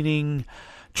them, meaning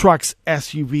trucks,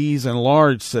 SUVs, and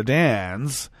large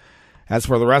sedans. As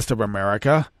for the rest of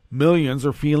America, millions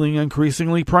are feeling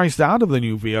increasingly priced out of the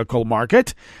new vehicle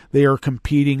market. They are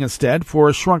competing instead for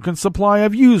a shrunken supply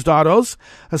of used autos,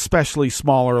 especially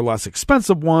smaller, less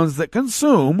expensive ones that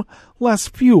consume less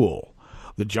fuel.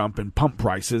 The jump in pump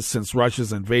prices since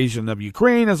Russia's invasion of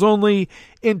Ukraine has only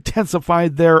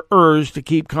intensified their urge to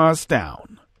keep costs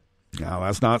down. Now,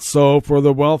 that's not so for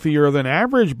the wealthier than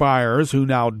average buyers who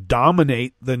now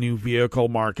dominate the new vehicle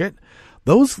market.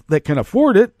 Those that can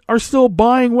afford it are still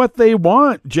buying what they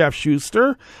want, Jeff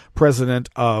Schuster, president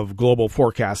of global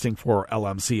forecasting for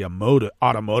LMC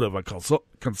Automotive, a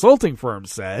consulting firm,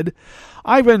 said.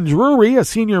 Ivan Drury, a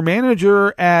senior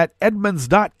manager at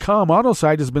Edmunds.com auto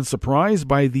site, has been surprised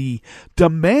by the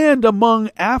demand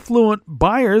among affluent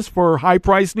buyers for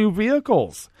high-priced new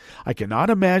vehicles. I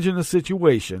cannot imagine a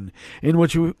situation in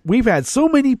which we've had so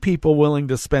many people willing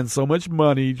to spend so much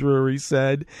money, Drury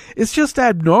said. It's just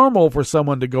abnormal for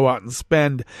someone to go out and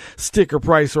spend sticker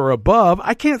price or above.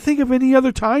 I can't think of any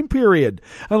other time period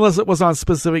unless it was on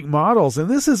specific models, and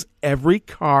this is every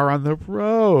car on the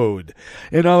road.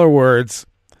 In other words,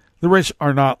 the rich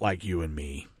are not like you and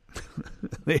me.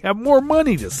 They have more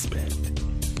money to spend.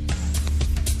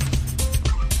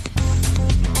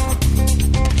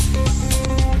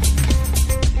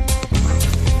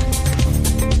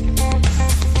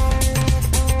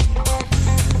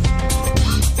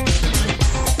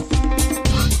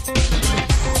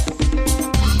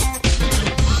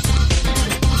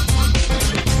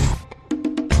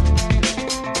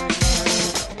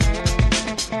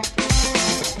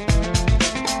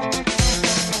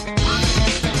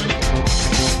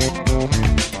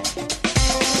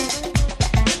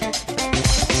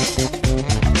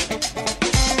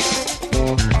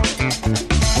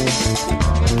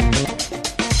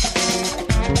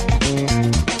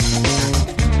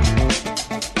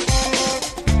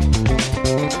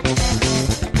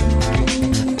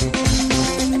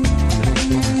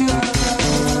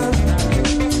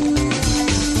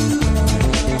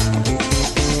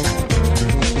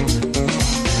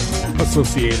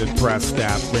 Associated Press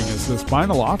staff bring us this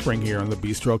final offering here on the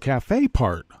Bistro Cafe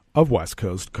part of West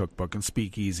Coast Cookbook and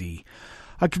Speakeasy.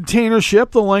 A container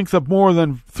ship the length of more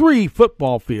than 3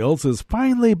 football fields has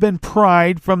finally been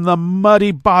pried from the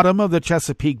muddy bottom of the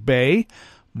Chesapeake Bay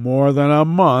more than a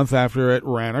month after it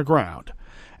ran aground.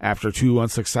 After 2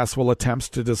 unsuccessful attempts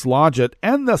to dislodge it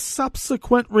and the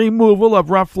subsequent removal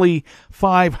of roughly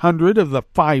 500 of the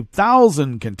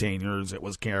 5,000 containers it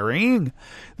was carrying,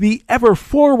 the Ever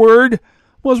Forward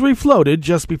was refloated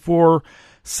just before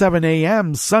 7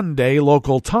 a.m. Sunday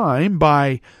local time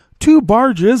by 2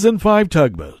 barges and 5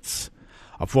 tugboats.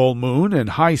 A full moon and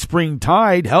high spring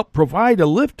tide helped provide a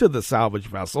lift to the salvage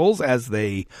vessels as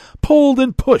they pulled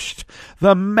and pushed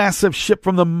the massive ship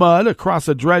from the mud across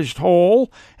a dredged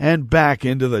hole and back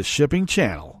into the shipping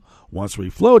channel. Once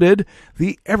refloated,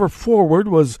 the Ever Forward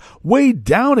was weighed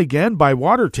down again by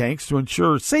water tanks to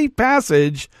ensure safe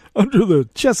passage under the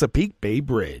Chesapeake Bay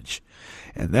Bridge,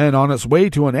 and then on its way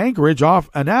to an anchorage off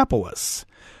Annapolis.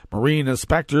 Marine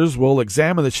inspectors will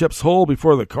examine the ship's hull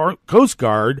before the Coast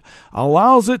Guard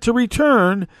allows it to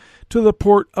return to the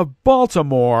port of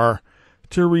Baltimore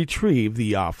to retrieve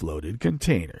the offloaded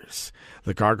containers.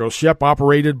 The cargo ship,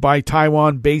 operated by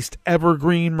Taiwan-based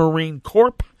Evergreen Marine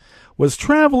Corp., was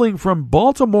traveling from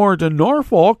Baltimore to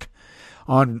Norfolk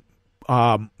on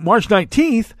March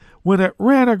 19th when it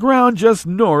ran aground just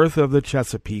north of the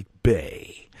Chesapeake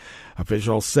Bay.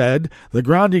 Officials said the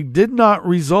grounding did not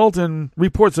result in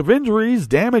reports of injuries,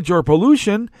 damage, or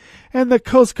pollution, and the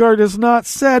Coast Guard has not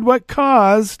said what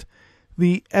caused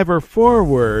the Ever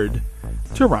Forward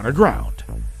to run aground.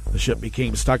 The ship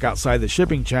became stuck outside the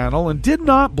shipping channel and did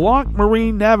not block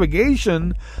marine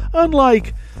navigation,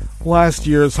 unlike last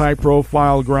year's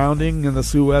high-profile grounding in the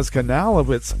Suez Canal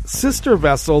of its sister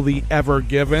vessel, the Ever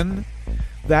Given.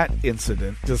 That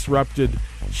incident disrupted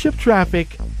ship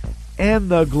traffic and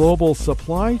the global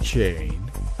supply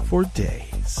chain for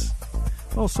days.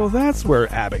 Oh, so that's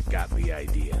where Abbott got the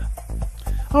idea.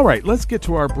 All right, let's get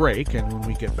to our break, and when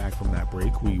we get back from that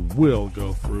break, we will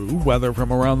go through weather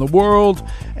from around the world,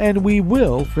 and we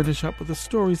will finish up with the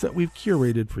stories that we've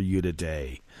curated for you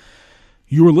today.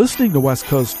 You're listening to West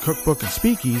Coast Cookbook and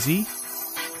Speakeasy,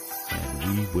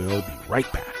 and we will be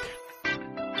right back.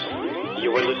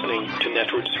 You are listening to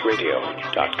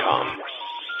netrootsradio.com.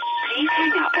 Please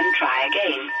hang up and try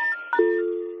again.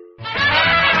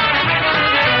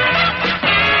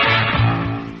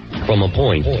 From a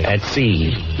point at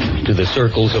sea to the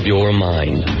circles of your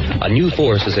mind, a new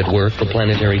force is at work for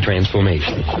planetary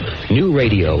transformation. New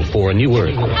radio for a new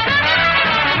Earth.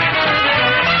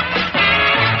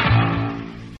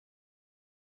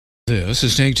 This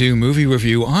is Take Two Movie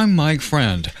Review. I'm Mike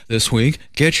Friend. This week,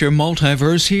 get your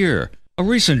multiverse here. A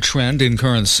recent trend in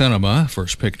current cinema,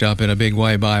 first picked up in a big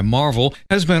way by Marvel,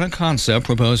 has been a concept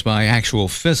proposed by actual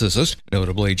physicists,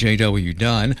 notably J.W.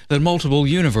 Dunn, that multiple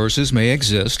universes may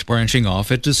exist, branching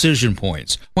off at decision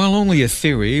points. While only a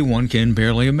theory, one can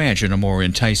barely imagine a more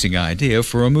enticing idea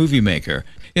for a movie maker.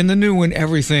 In the new and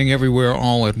Everything Everywhere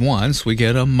All at Once, we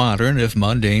get a modern, if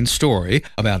mundane, story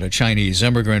about a Chinese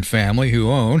immigrant family who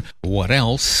own, what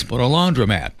else but a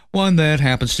laundromat, one that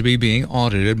happens to be being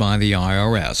audited by the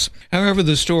IRS. However,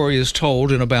 the story is told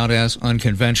in about as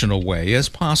unconventional way as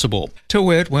possible. To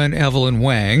wit, when Evelyn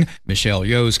Wang, Michelle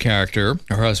Yeoh's character,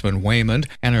 her husband Waymond,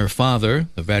 and her father,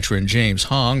 the veteran James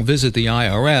Hong, visit the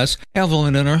IRS,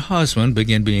 Evelyn and her husband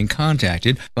begin being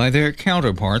contacted by their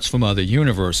counterparts from other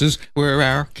universes where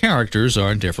our characters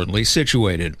are differently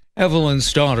situated.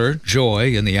 Evelyn's daughter,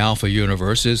 Joy, in the Alpha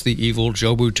universe, is the evil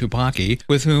Jobu Tupaki,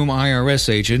 with whom IRS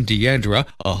agent Deandra,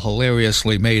 a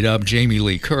hilariously made-up Jamie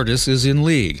Lee Curtis, is in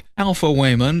league. Alpha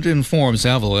Waymond informs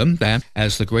Evelyn that,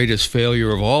 as the greatest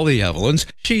failure of all the Evelyns,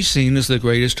 she's seen as the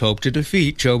greatest hope to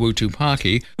defeat Jobu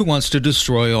Tupaki, who wants to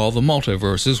destroy all the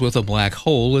multiverses with a black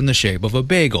hole in the shape of a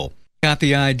bagel. Got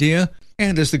the idea?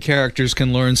 And as the characters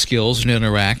can learn skills and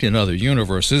interact in other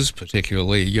universes,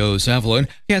 particularly Yeoh's Evelyn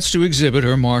gets to exhibit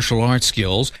her martial arts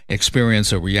skills,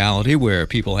 experience a reality where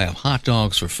people have hot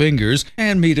dogs for fingers,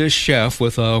 and meet a chef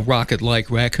with a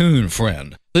rocket-like raccoon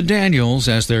friend. The Daniels,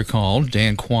 as they're called,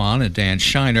 Dan Kwan and Dan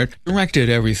Scheinert, directed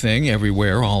Everything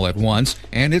Everywhere All at Once,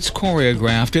 and it's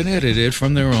choreographed and edited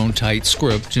from their own tight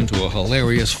script into a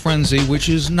hilarious frenzy which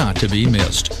is not to be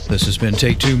missed. This has been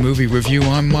Take Two Movie Review.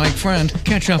 I'm Mike Friend.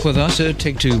 Catch up with us at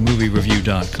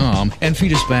take2moviereview.com and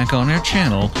feed us back on our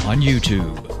channel on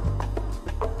YouTube.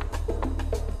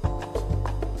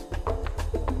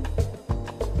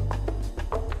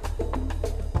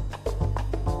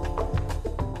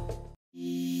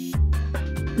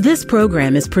 This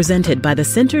program is presented by the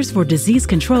Centers for Disease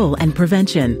Control and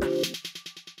Prevention.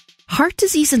 Heart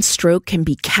disease and stroke can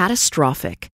be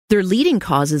catastrophic. They're leading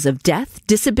causes of death,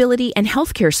 disability, and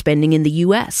healthcare spending in the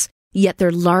U.S., yet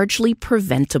they're largely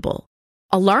preventable.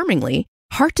 Alarmingly,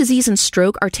 heart disease and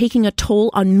stroke are taking a toll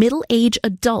on middle-aged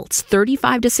adults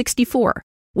 35 to 64,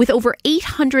 with over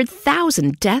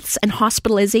 800,000 deaths and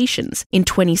hospitalizations in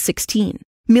 2016.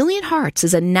 Million Hearts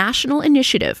is a national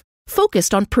initiative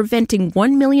focused on preventing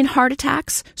 1 million heart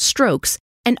attacks, strokes,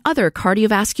 and other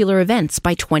cardiovascular events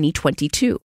by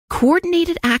 2022.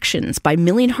 Coordinated actions by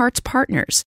Million Hearts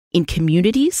partners in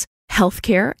communities,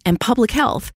 healthcare, and public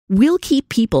health will keep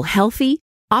people healthy,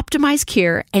 optimize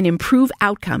care, and improve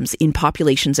outcomes in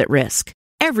populations at risk.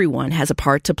 Everyone has a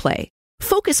part to play.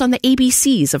 Focus on the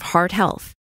ABCs of heart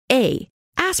health. A.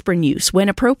 Aspirin use when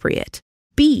appropriate.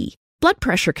 B. Blood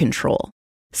pressure control.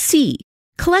 C.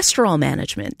 Cholesterol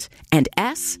management. And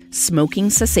S. Smoking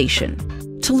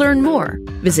cessation. To learn more,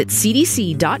 visit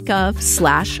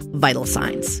cdc.gov/vital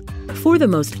signs. For the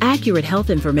most accurate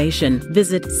health information,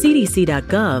 visit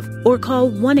cdc.gov or call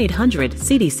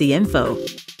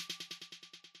 1-800-CDC-INFO.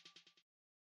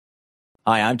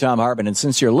 Hi, I'm Tom Hartman, and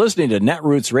since you're listening to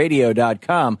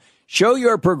netrootsradio.com, show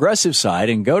your progressive side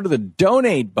and go to the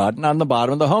donate button on the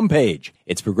bottom of the homepage.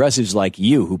 It's progressives like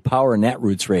you who power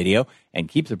Netroots Radio and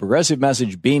keep the progressive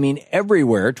message beaming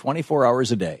everywhere 24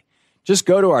 hours a day. Just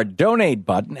go to our donate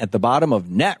button at the bottom of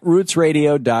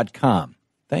netrootsradio.com.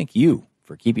 Thank you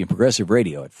for keeping progressive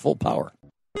radio at full power.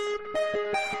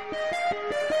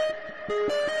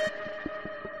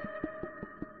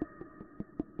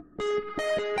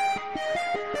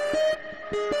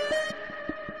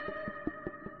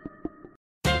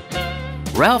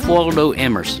 Ralph Waldo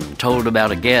Emerson told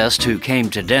about a guest who came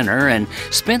to dinner and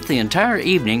spent the entire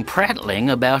evening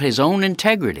prattling about his own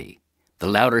integrity. The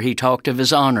louder he talked of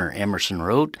his honor, Emerson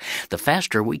wrote, the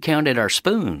faster we counted our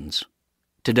spoons.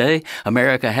 Today,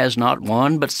 America has not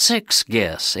one but 6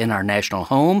 guests in our national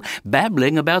home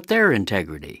babbling about their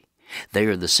integrity. They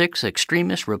are the 6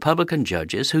 extremist Republican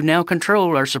judges who now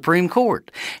control our Supreme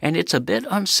Court, and it's a bit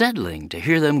unsettling to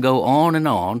hear them go on and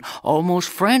on, almost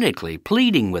frantically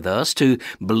pleading with us to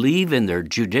believe in their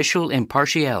judicial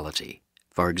impartiality.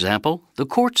 For example, the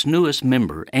court's newest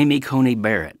member, Amy Coney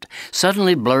Barrett,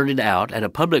 suddenly blurted out at a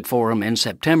public forum in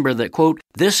September that, quote,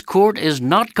 "This court is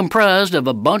not comprised of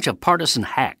a bunch of partisan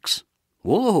hacks."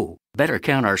 Whoa, better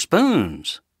count our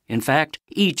spoons. In fact,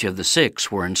 each of the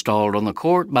 6 were installed on the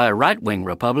court by right-wing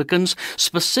Republicans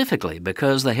specifically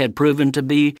because they had proven to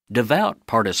be devout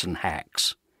partisan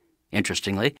hacks.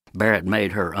 Interestingly, Barrett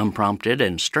made her unprompted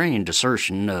and strained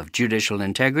assertion of judicial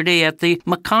integrity at the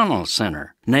McConnell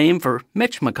Center, named for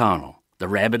Mitch McConnell, the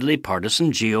rabidly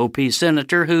partisan GOP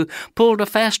senator who pulled a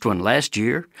fast one last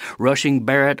year, rushing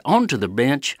Barrett onto the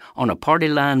bench on a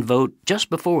party-line vote just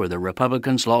before the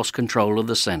Republicans lost control of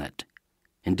the Senate.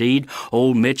 Indeed,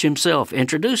 old Mitch himself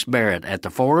introduced Barrett at the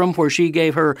forum where she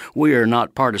gave her "We are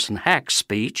not partisan hacks"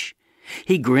 speech.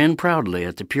 He grinned proudly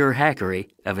at the pure hackery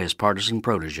of his partisan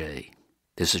protege.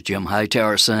 This is Jim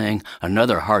Hightower saying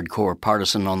another hardcore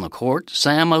partisan on the court,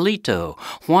 Sam Alito,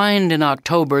 whined in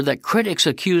October that critics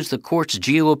accused the court's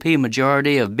GOP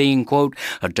majority of being, quote,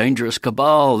 "a dangerous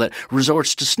cabal that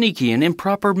resorts to sneaky and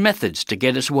improper methods to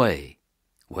get its way."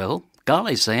 Well,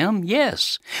 golly, Sam,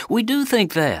 yes, we do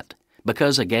think that.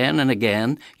 Because again and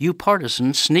again, you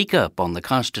partisans sneak up on the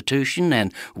Constitution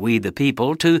and we the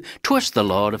people to twist the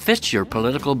law to fit your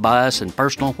political bias and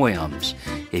personal whims.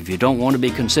 If you don't want to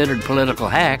be considered political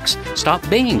hacks, stop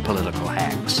being political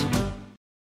hacks.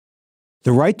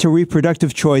 The right to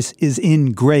reproductive choice is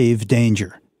in grave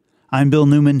danger. I'm Bill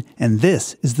Newman, and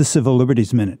this is the Civil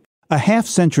Liberties Minute. A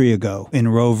half-century ago, in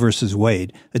Roe v.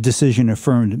 Wade, a decision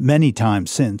affirmed many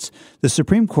times since, the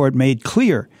Supreme Court made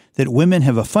clear that women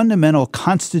have a fundamental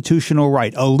constitutional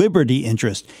right, a liberty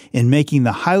interest, in making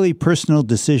the highly personal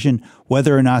decision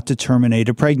whether or not to terminate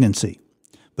a pregnancy.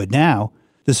 But now,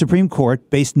 the Supreme Court,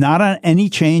 based not on any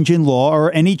change in law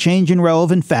or any change in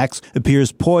relevant facts,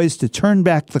 appears poised to turn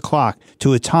back the clock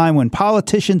to a time when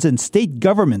politicians and state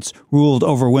governments ruled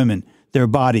over women, their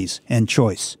bodies, and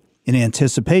choice. In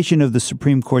anticipation of the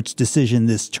Supreme Court's decision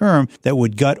this term that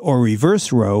would gut or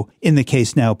reverse Roe, in the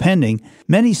case now pending,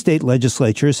 many state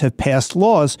legislatures have passed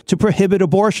laws to prohibit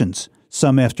abortions,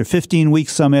 some after 15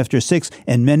 weeks, some after 6,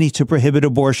 and many to prohibit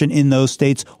abortion in those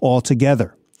states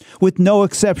altogether. With no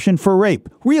exception for rape,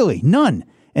 really none,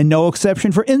 and no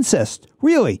exception for incest,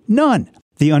 really none.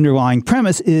 The underlying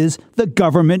premise is the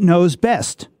government knows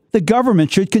best. The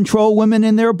government should control women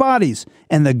in their bodies,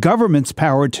 and the government's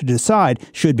power to decide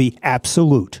should be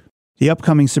absolute. The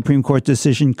upcoming Supreme Court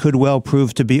decision could well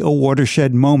prove to be a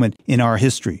watershed moment in our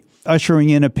history, ushering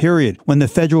in a period when the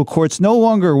federal courts no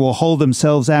longer will hold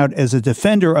themselves out as a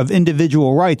defender of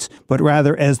individual rights, but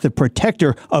rather as the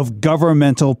protector of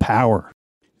governmental power.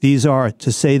 These are,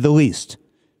 to say the least,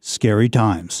 scary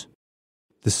times.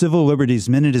 The Civil Liberties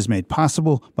Minute is made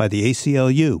possible by the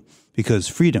ACLU, because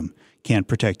freedom can't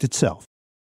protect itself.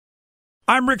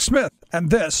 I'm Rick Smith, and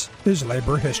this is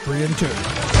Labor History in 2.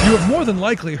 You have more than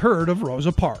likely heard of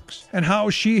Rosa Parks and how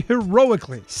she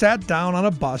heroically sat down on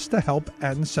a bus to help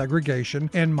end segregation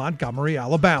in Montgomery,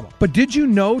 Alabama. But did you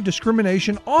know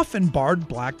discrimination often barred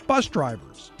black bus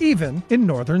drivers, even in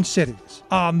northern cities?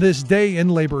 On this day in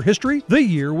labor history, the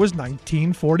year was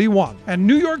 1941, and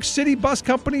New York City bus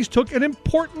companies took an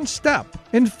important step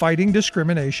in fighting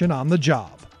discrimination on the job.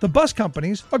 The bus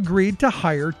companies agreed to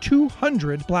hire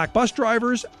 200 black bus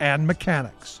drivers and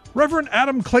mechanics. Reverend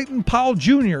Adam Clayton Powell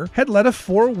Jr. had led a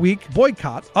 4-week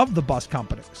boycott of the bus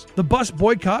companies. The bus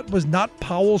boycott was not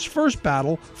Powell's first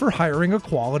battle for hiring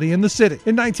equality in the city.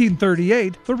 In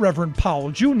 1938, the Reverend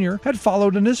Powell Jr. had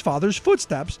followed in his father's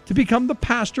footsteps to become the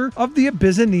pastor of the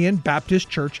Abyssinian Baptist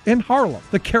Church in Harlem.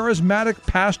 The charismatic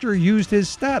pastor used his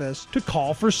status to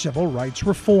call for civil rights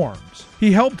reforms.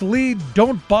 He helped lead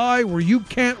Don't Buy Where You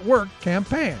Can't Work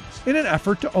campaigns in an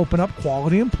effort to open up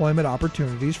quality employment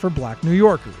opportunities for black New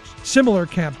Yorkers. Similar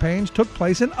campaigns took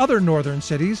place in other northern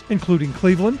cities, including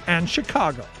Cleveland and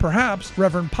Chicago. Perhaps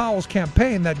Reverend Powell's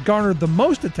campaign that garnered the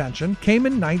most attention came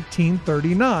in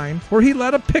 1939, where he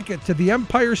led a picket to the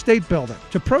Empire State Building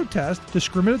to protest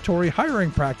discriminatory hiring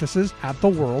practices at the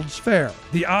World's Fair.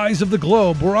 The eyes of the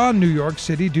globe were on New York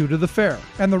City due to the fair,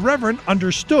 and the Reverend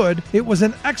understood it was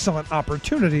an excellent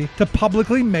opportunity to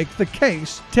publicly make the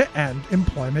case to end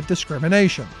employment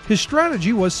discrimination. His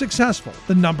strategy was successful.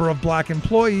 The number of black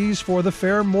employees for the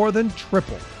fair more than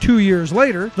tripled. 2 years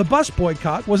later, the bus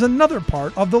boycott was another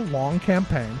part of the long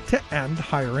campaign to end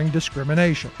hiring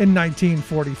discrimination. In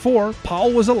 1944,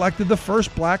 Powell was elected the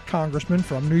first black congressman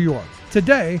from New York.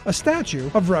 Today, a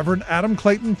statue of Reverend Adam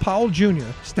Clayton Powell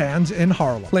Jr. stands in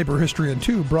Harlem. Labor History in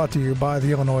 2 brought to you by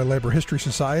the Illinois Labor History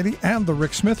Society and The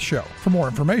Rick Smith Show. For more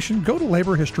information, go to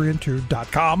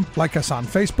laborhistoryin2.com, like us on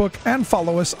Facebook, and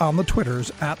follow us on the Twitters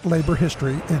at Labor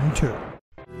History in 2.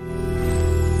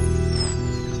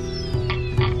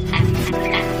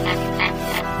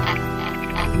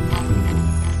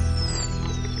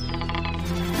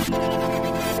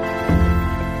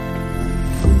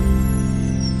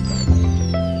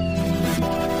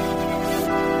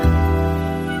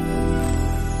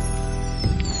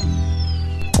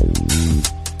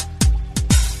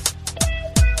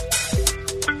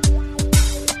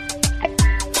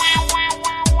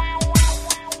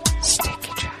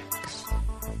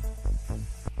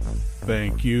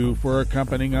 Thank you for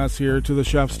accompanying us here to the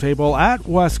chef's table at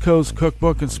West Coast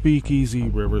Cookbook and Speakeasy,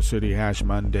 River City Hash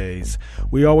Mondays.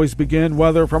 We always begin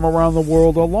weather from around the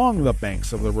world along the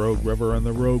banks of the Rogue River and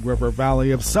the Rogue River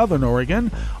Valley of Southern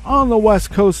Oregon on the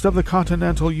west coast of the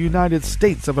continental United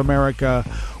States of America,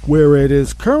 where it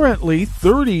is currently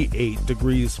 38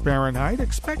 degrees Fahrenheit,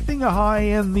 expecting a high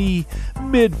in the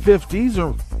mid-50s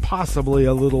or possibly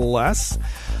a little less.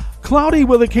 Cloudy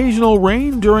with occasional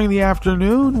rain during the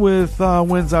afternoon with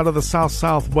winds out of the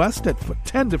south-southwest at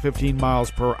 10 to 15 miles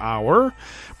per hour,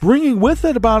 bringing with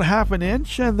it about half an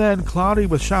inch, and then cloudy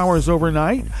with showers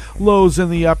overnight, lows in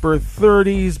the upper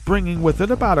 30s, bringing with it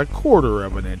about a quarter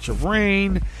of an inch of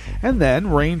rain, and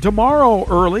then rain tomorrow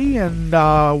early and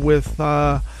with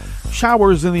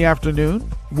showers in the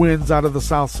afternoon, winds out of the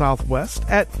south-southwest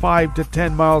at 5 to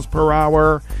 10 miles per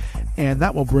hour, and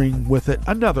that will bring with it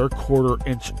another quarter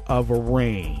inch of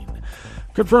rain.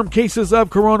 Confirmed cases of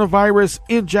coronavirus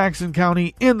in Jackson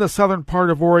County in the southern part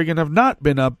of Oregon have not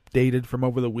been updated from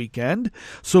over the weekend,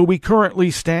 so we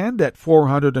currently stand at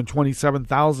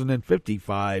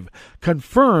 427,055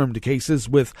 confirmed cases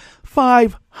with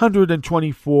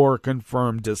 524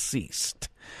 confirmed deceased.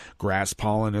 Grass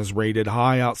pollen is rated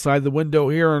high outside the window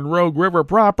here in Rogue River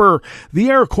proper. The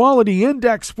air quality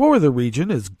index for the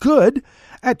region is good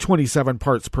at 27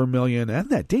 parts per million,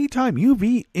 and that daytime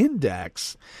UV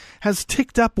index has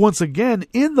ticked up once again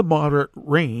in the moderate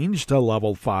range to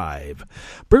level 5.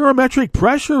 Barometric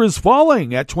pressure is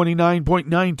falling at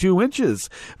 29.92 inches.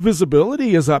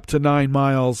 Visibility is up to 9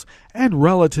 miles, and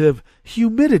relative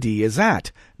humidity is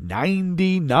at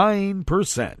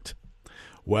 99%.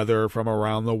 Weather from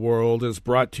around the world is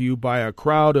brought to you by a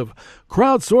crowd of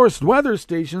crowdsourced weather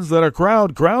stations that are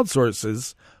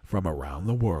crowdsources from around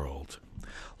the world.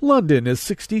 London is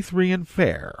 63 and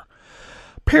fair.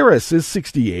 Paris is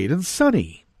 68 and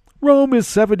sunny. Rome is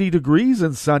 70 degrees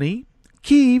and sunny.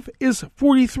 Kyiv is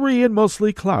 43 and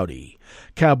mostly cloudy.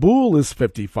 Kabul is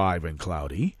 55 and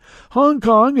cloudy. Hong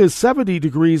Kong is 70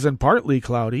 degrees and partly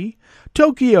cloudy.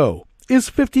 Tokyo is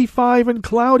 55 and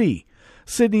cloudy.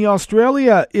 Sydney,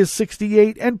 Australia is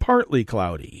 68 and partly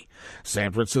cloudy.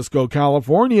 San Francisco,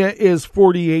 California is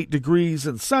 48 degrees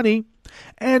and sunny.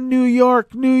 And New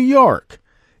York, New York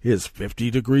is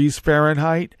 50 degrees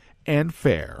Fahrenheit and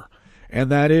fair. And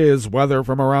that is weather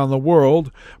from around the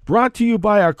world, brought to you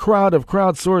by a crowd of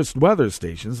crowdsourced weather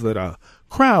stations that a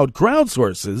crowd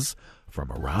crowdsources from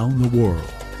around the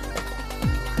world.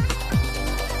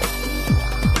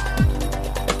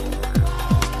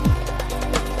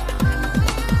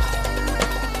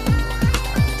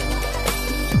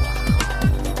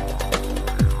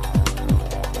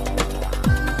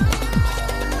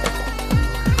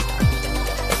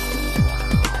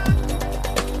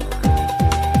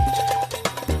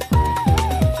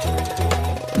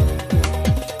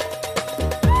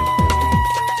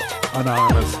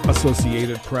 Anonymous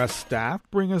Associated Press staff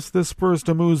bring us this first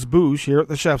amuse-bouche here at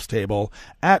the chef's table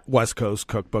at West Coast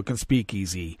Cookbook and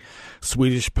Speakeasy.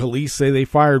 Swedish police say they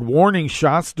fired warning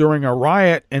shots during a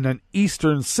riot in an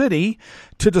eastern city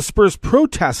to disperse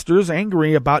protesters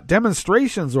angry about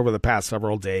demonstrations over the past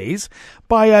several days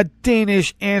by a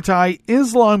Danish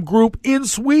anti-Islam group in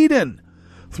Sweden.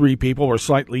 3 people were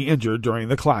slightly injured during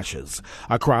the clashes.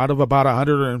 A crowd of about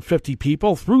 150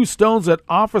 people threw stones at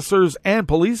officers and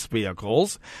police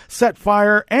vehicles, set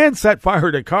fire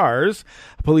to cars.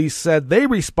 Police said they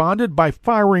responded by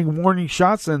firing warning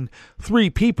shots, and 3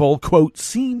 people, quote,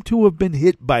 seemed to have been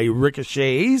hit by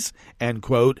ricochets, end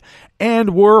quote,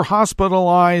 and were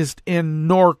hospitalized in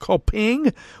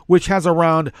Norrköping, which has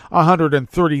around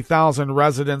 130,000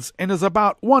 residents and is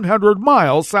about 100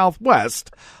 miles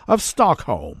southwest of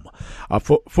Stockholm. A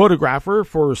photographer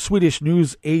for Swedish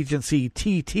news agency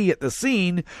TT at the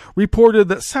scene reported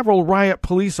that several riot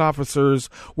police officers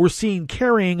were seen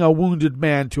carrying a wounded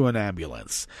man to an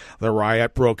ambulance. The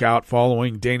riot broke out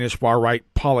following Danish far-right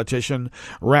politician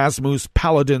Rasmus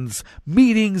Paludan's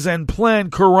meetings and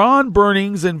planned Quran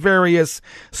burnings in various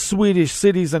Swedish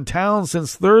cities and towns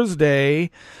since Thursday.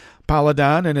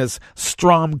 Paludan and his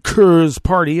Stram Kurs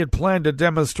party had planned a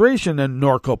demonstration in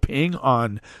Norrköping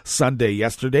on Sunday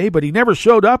yesterday, but he never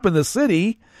showed up in the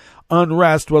city.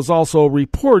 Unrest was also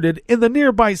reported in the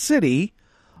nearby city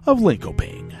of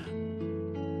Linköping.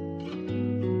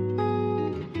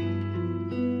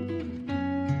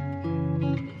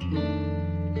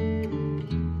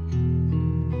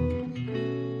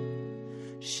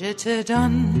 Je te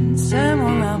donne ce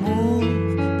mon amour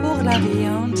pour la vie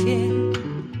entière,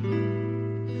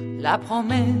 la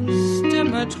promesse de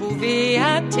me trouver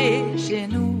à tes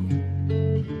genoux.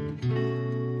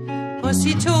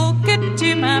 Aussitôt que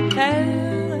tu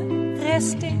m'appelles,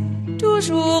 rester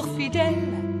toujours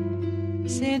fidèle,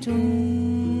 c'est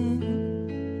tout,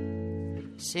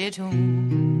 c'est tout.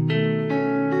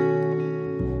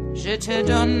 Je te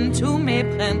donne tous mes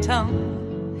printemps,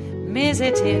 mes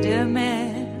étés de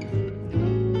mer,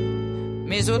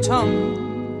 mes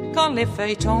automnes quand les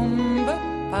feuilles tombent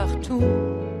partout.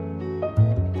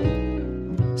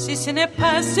 Si ce n'est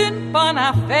pas une bonne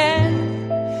affaire,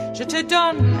 je te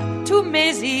donne tous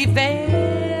mes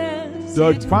hivers.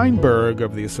 Doug Feinberg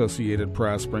of the Associated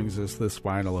Press brings us this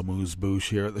final amuse-bouche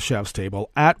here at the chef's table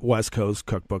at West Coast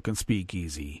Cookbook and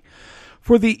Speakeasy.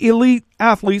 For the elite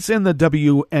athletes in the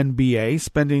WNBA,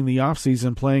 spending the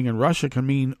offseason playing in Russia can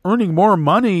mean earning more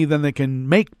money than they can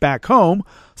make back home,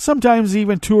 sometimes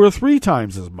even 2 or 3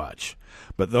 times as much.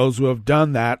 But those who have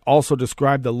done that also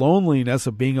describe the loneliness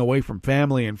of being away from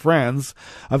family and friends,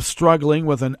 of struggling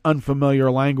with an unfamiliar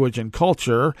language and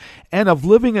culture, and of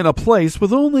living in a place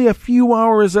with only a few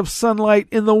hours of sunlight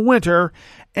in the winter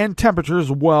and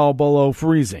temperatures well below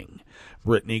freezing.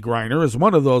 Brittany Griner is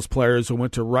one of those players who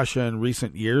went to Russia in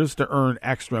recent years to earn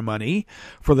extra money.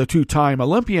 For the 2-time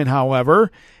Olympian,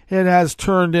 however, it has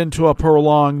turned into a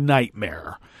prolonged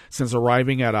nightmare. Since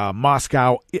arriving at a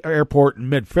Moscow airport in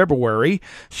mid-February,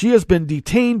 she has been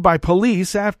detained by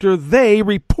police after they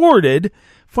reported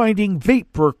finding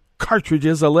vapor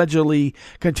cartridges allegedly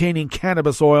containing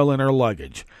cannabis oil in her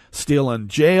luggage. Still in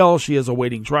jail, she is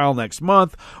awaiting trial next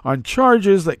month on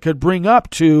charges that could bring up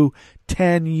to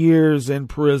 10 years in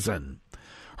prison.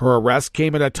 Her arrest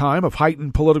came at a time of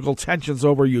heightened political tensions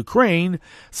over Ukraine.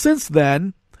 Since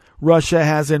then, Russia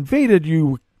has invaded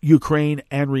Ukraine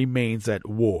and remains at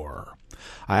war.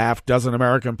 A half-dozen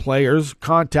American players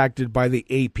contacted by the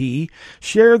AP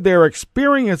shared their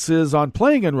experiences on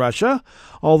playing in Russia.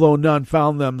 Although none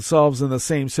found themselves in the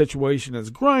same situation as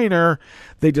Griner,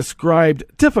 they described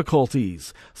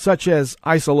difficulties such as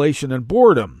isolation and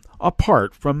boredom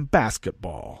apart from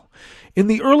basketball. In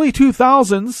the early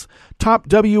 2000s, top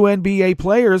WNBA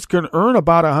players can earn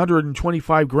about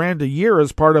 $125,000 a year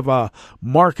as part of a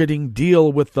marketing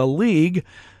deal with the league.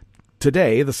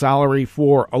 Today, the salary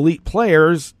for elite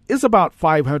players is about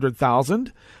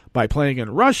 $500,000, By playing in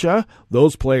Russia,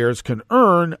 those players can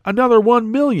earn another $1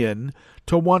 million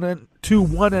to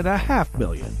 $1.5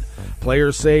 million.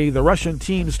 Players say the Russian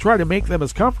teams try to make them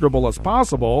as comfortable as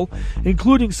possible,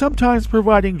 including sometimes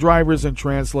providing drivers and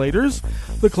translators.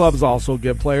 The clubs also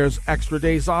give players extra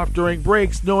days off during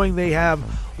breaks, knowing they have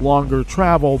longer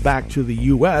travel back to the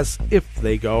U.S. if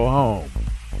they go home.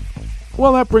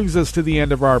 Well, that brings us to the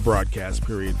end of our broadcast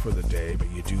period for the day,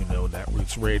 but you do know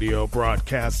Netroots Radio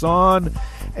broadcasts on,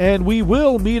 and we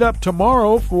will meet up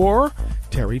tomorrow for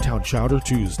Tarrytown Chowder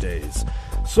Tuesdays.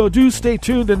 So do stay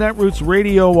tuned to Netroots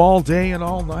Radio all day and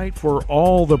all night for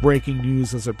all the breaking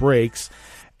news as it breaks,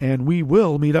 and we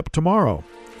will meet up tomorrow,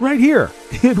 right here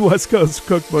in West Coast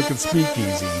Cookbook and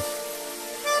Speakeasy.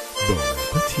 Bon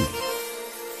appetit.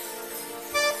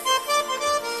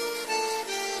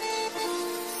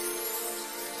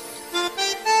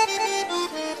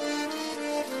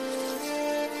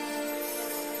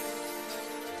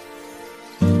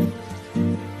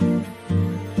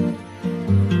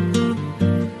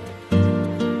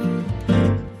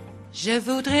 Je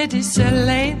voudrais du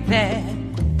soleil vert,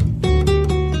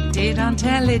 des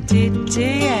dentelles et des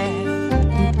théères,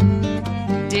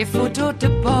 des photos de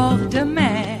bord de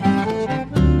mer,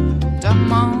 dans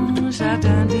mon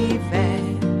jardin d'hiver.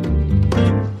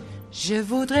 Je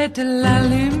voudrais de la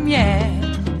lumière,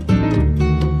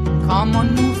 comme en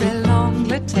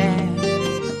Nouvelle-Angleterre.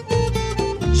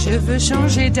 Je veux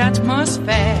changer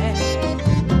d'atmosphère,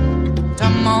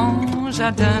 dans mon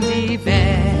jardin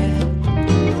d'hiver.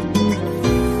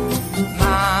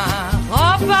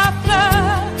 Robe à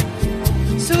fleurs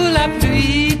sous la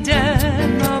pluie de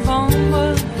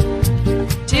novembre,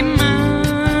 tes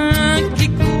mains qui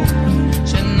courent,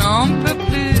 je n'en peux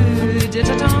plus de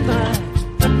t'attendre.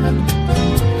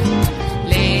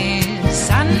 Les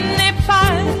années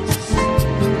passent,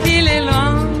 il est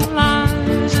loin, là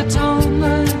je tombe.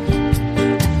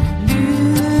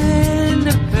 Nul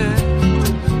ne peut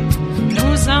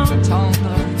nous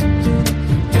entendre.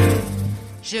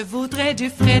 Je voudrais du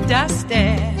Fred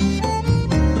Astaire,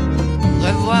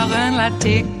 revoir un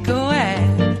latte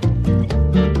Goël.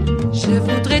 Je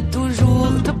voudrais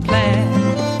toujours te plaire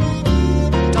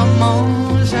dans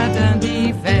mon jardin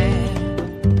d'hiver.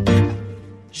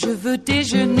 Je veux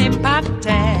déjeuner par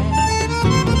terre,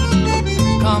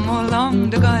 comme aux langues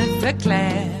de golfe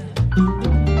clair.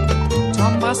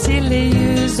 T'embrasser les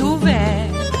yeux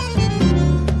ouverts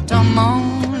dans mon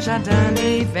jardin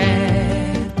d'hiver.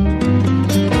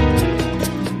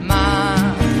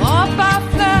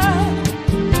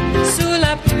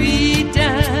 Pluie de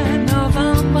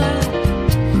novembre,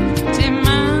 tes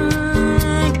mains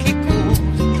qui courent,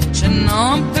 je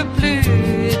n'en peux plus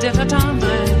de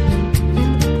t'attendre.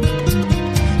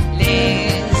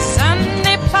 Les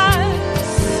années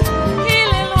passent, il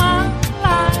est loin,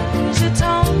 là je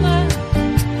tombe.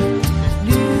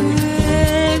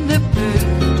 Nul ne peut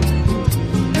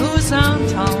nous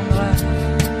entendre.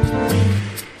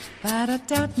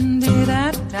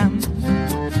 Ba-da-da-dum-di-da-dum.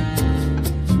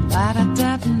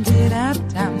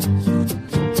 Ba-da-da-dum-di-da-dum.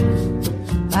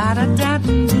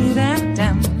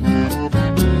 Ba-da-da-dum-di-da-dum.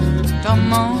 Dans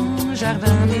mon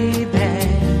jardin d'hiver.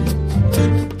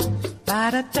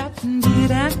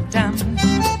 Ba-da-da-dum-di-da-dum.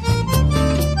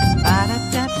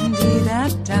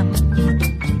 Ba-da-da-dum-di-da-dum.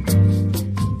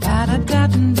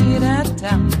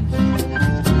 Ba-da-da-dum-di-da-dum.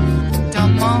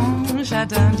 Dans mon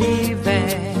jardin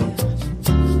d'hiver.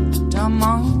 Dans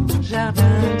mon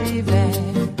jardin d'hiver.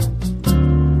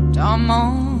 Dans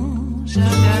mon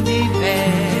jardin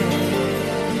d'hiver.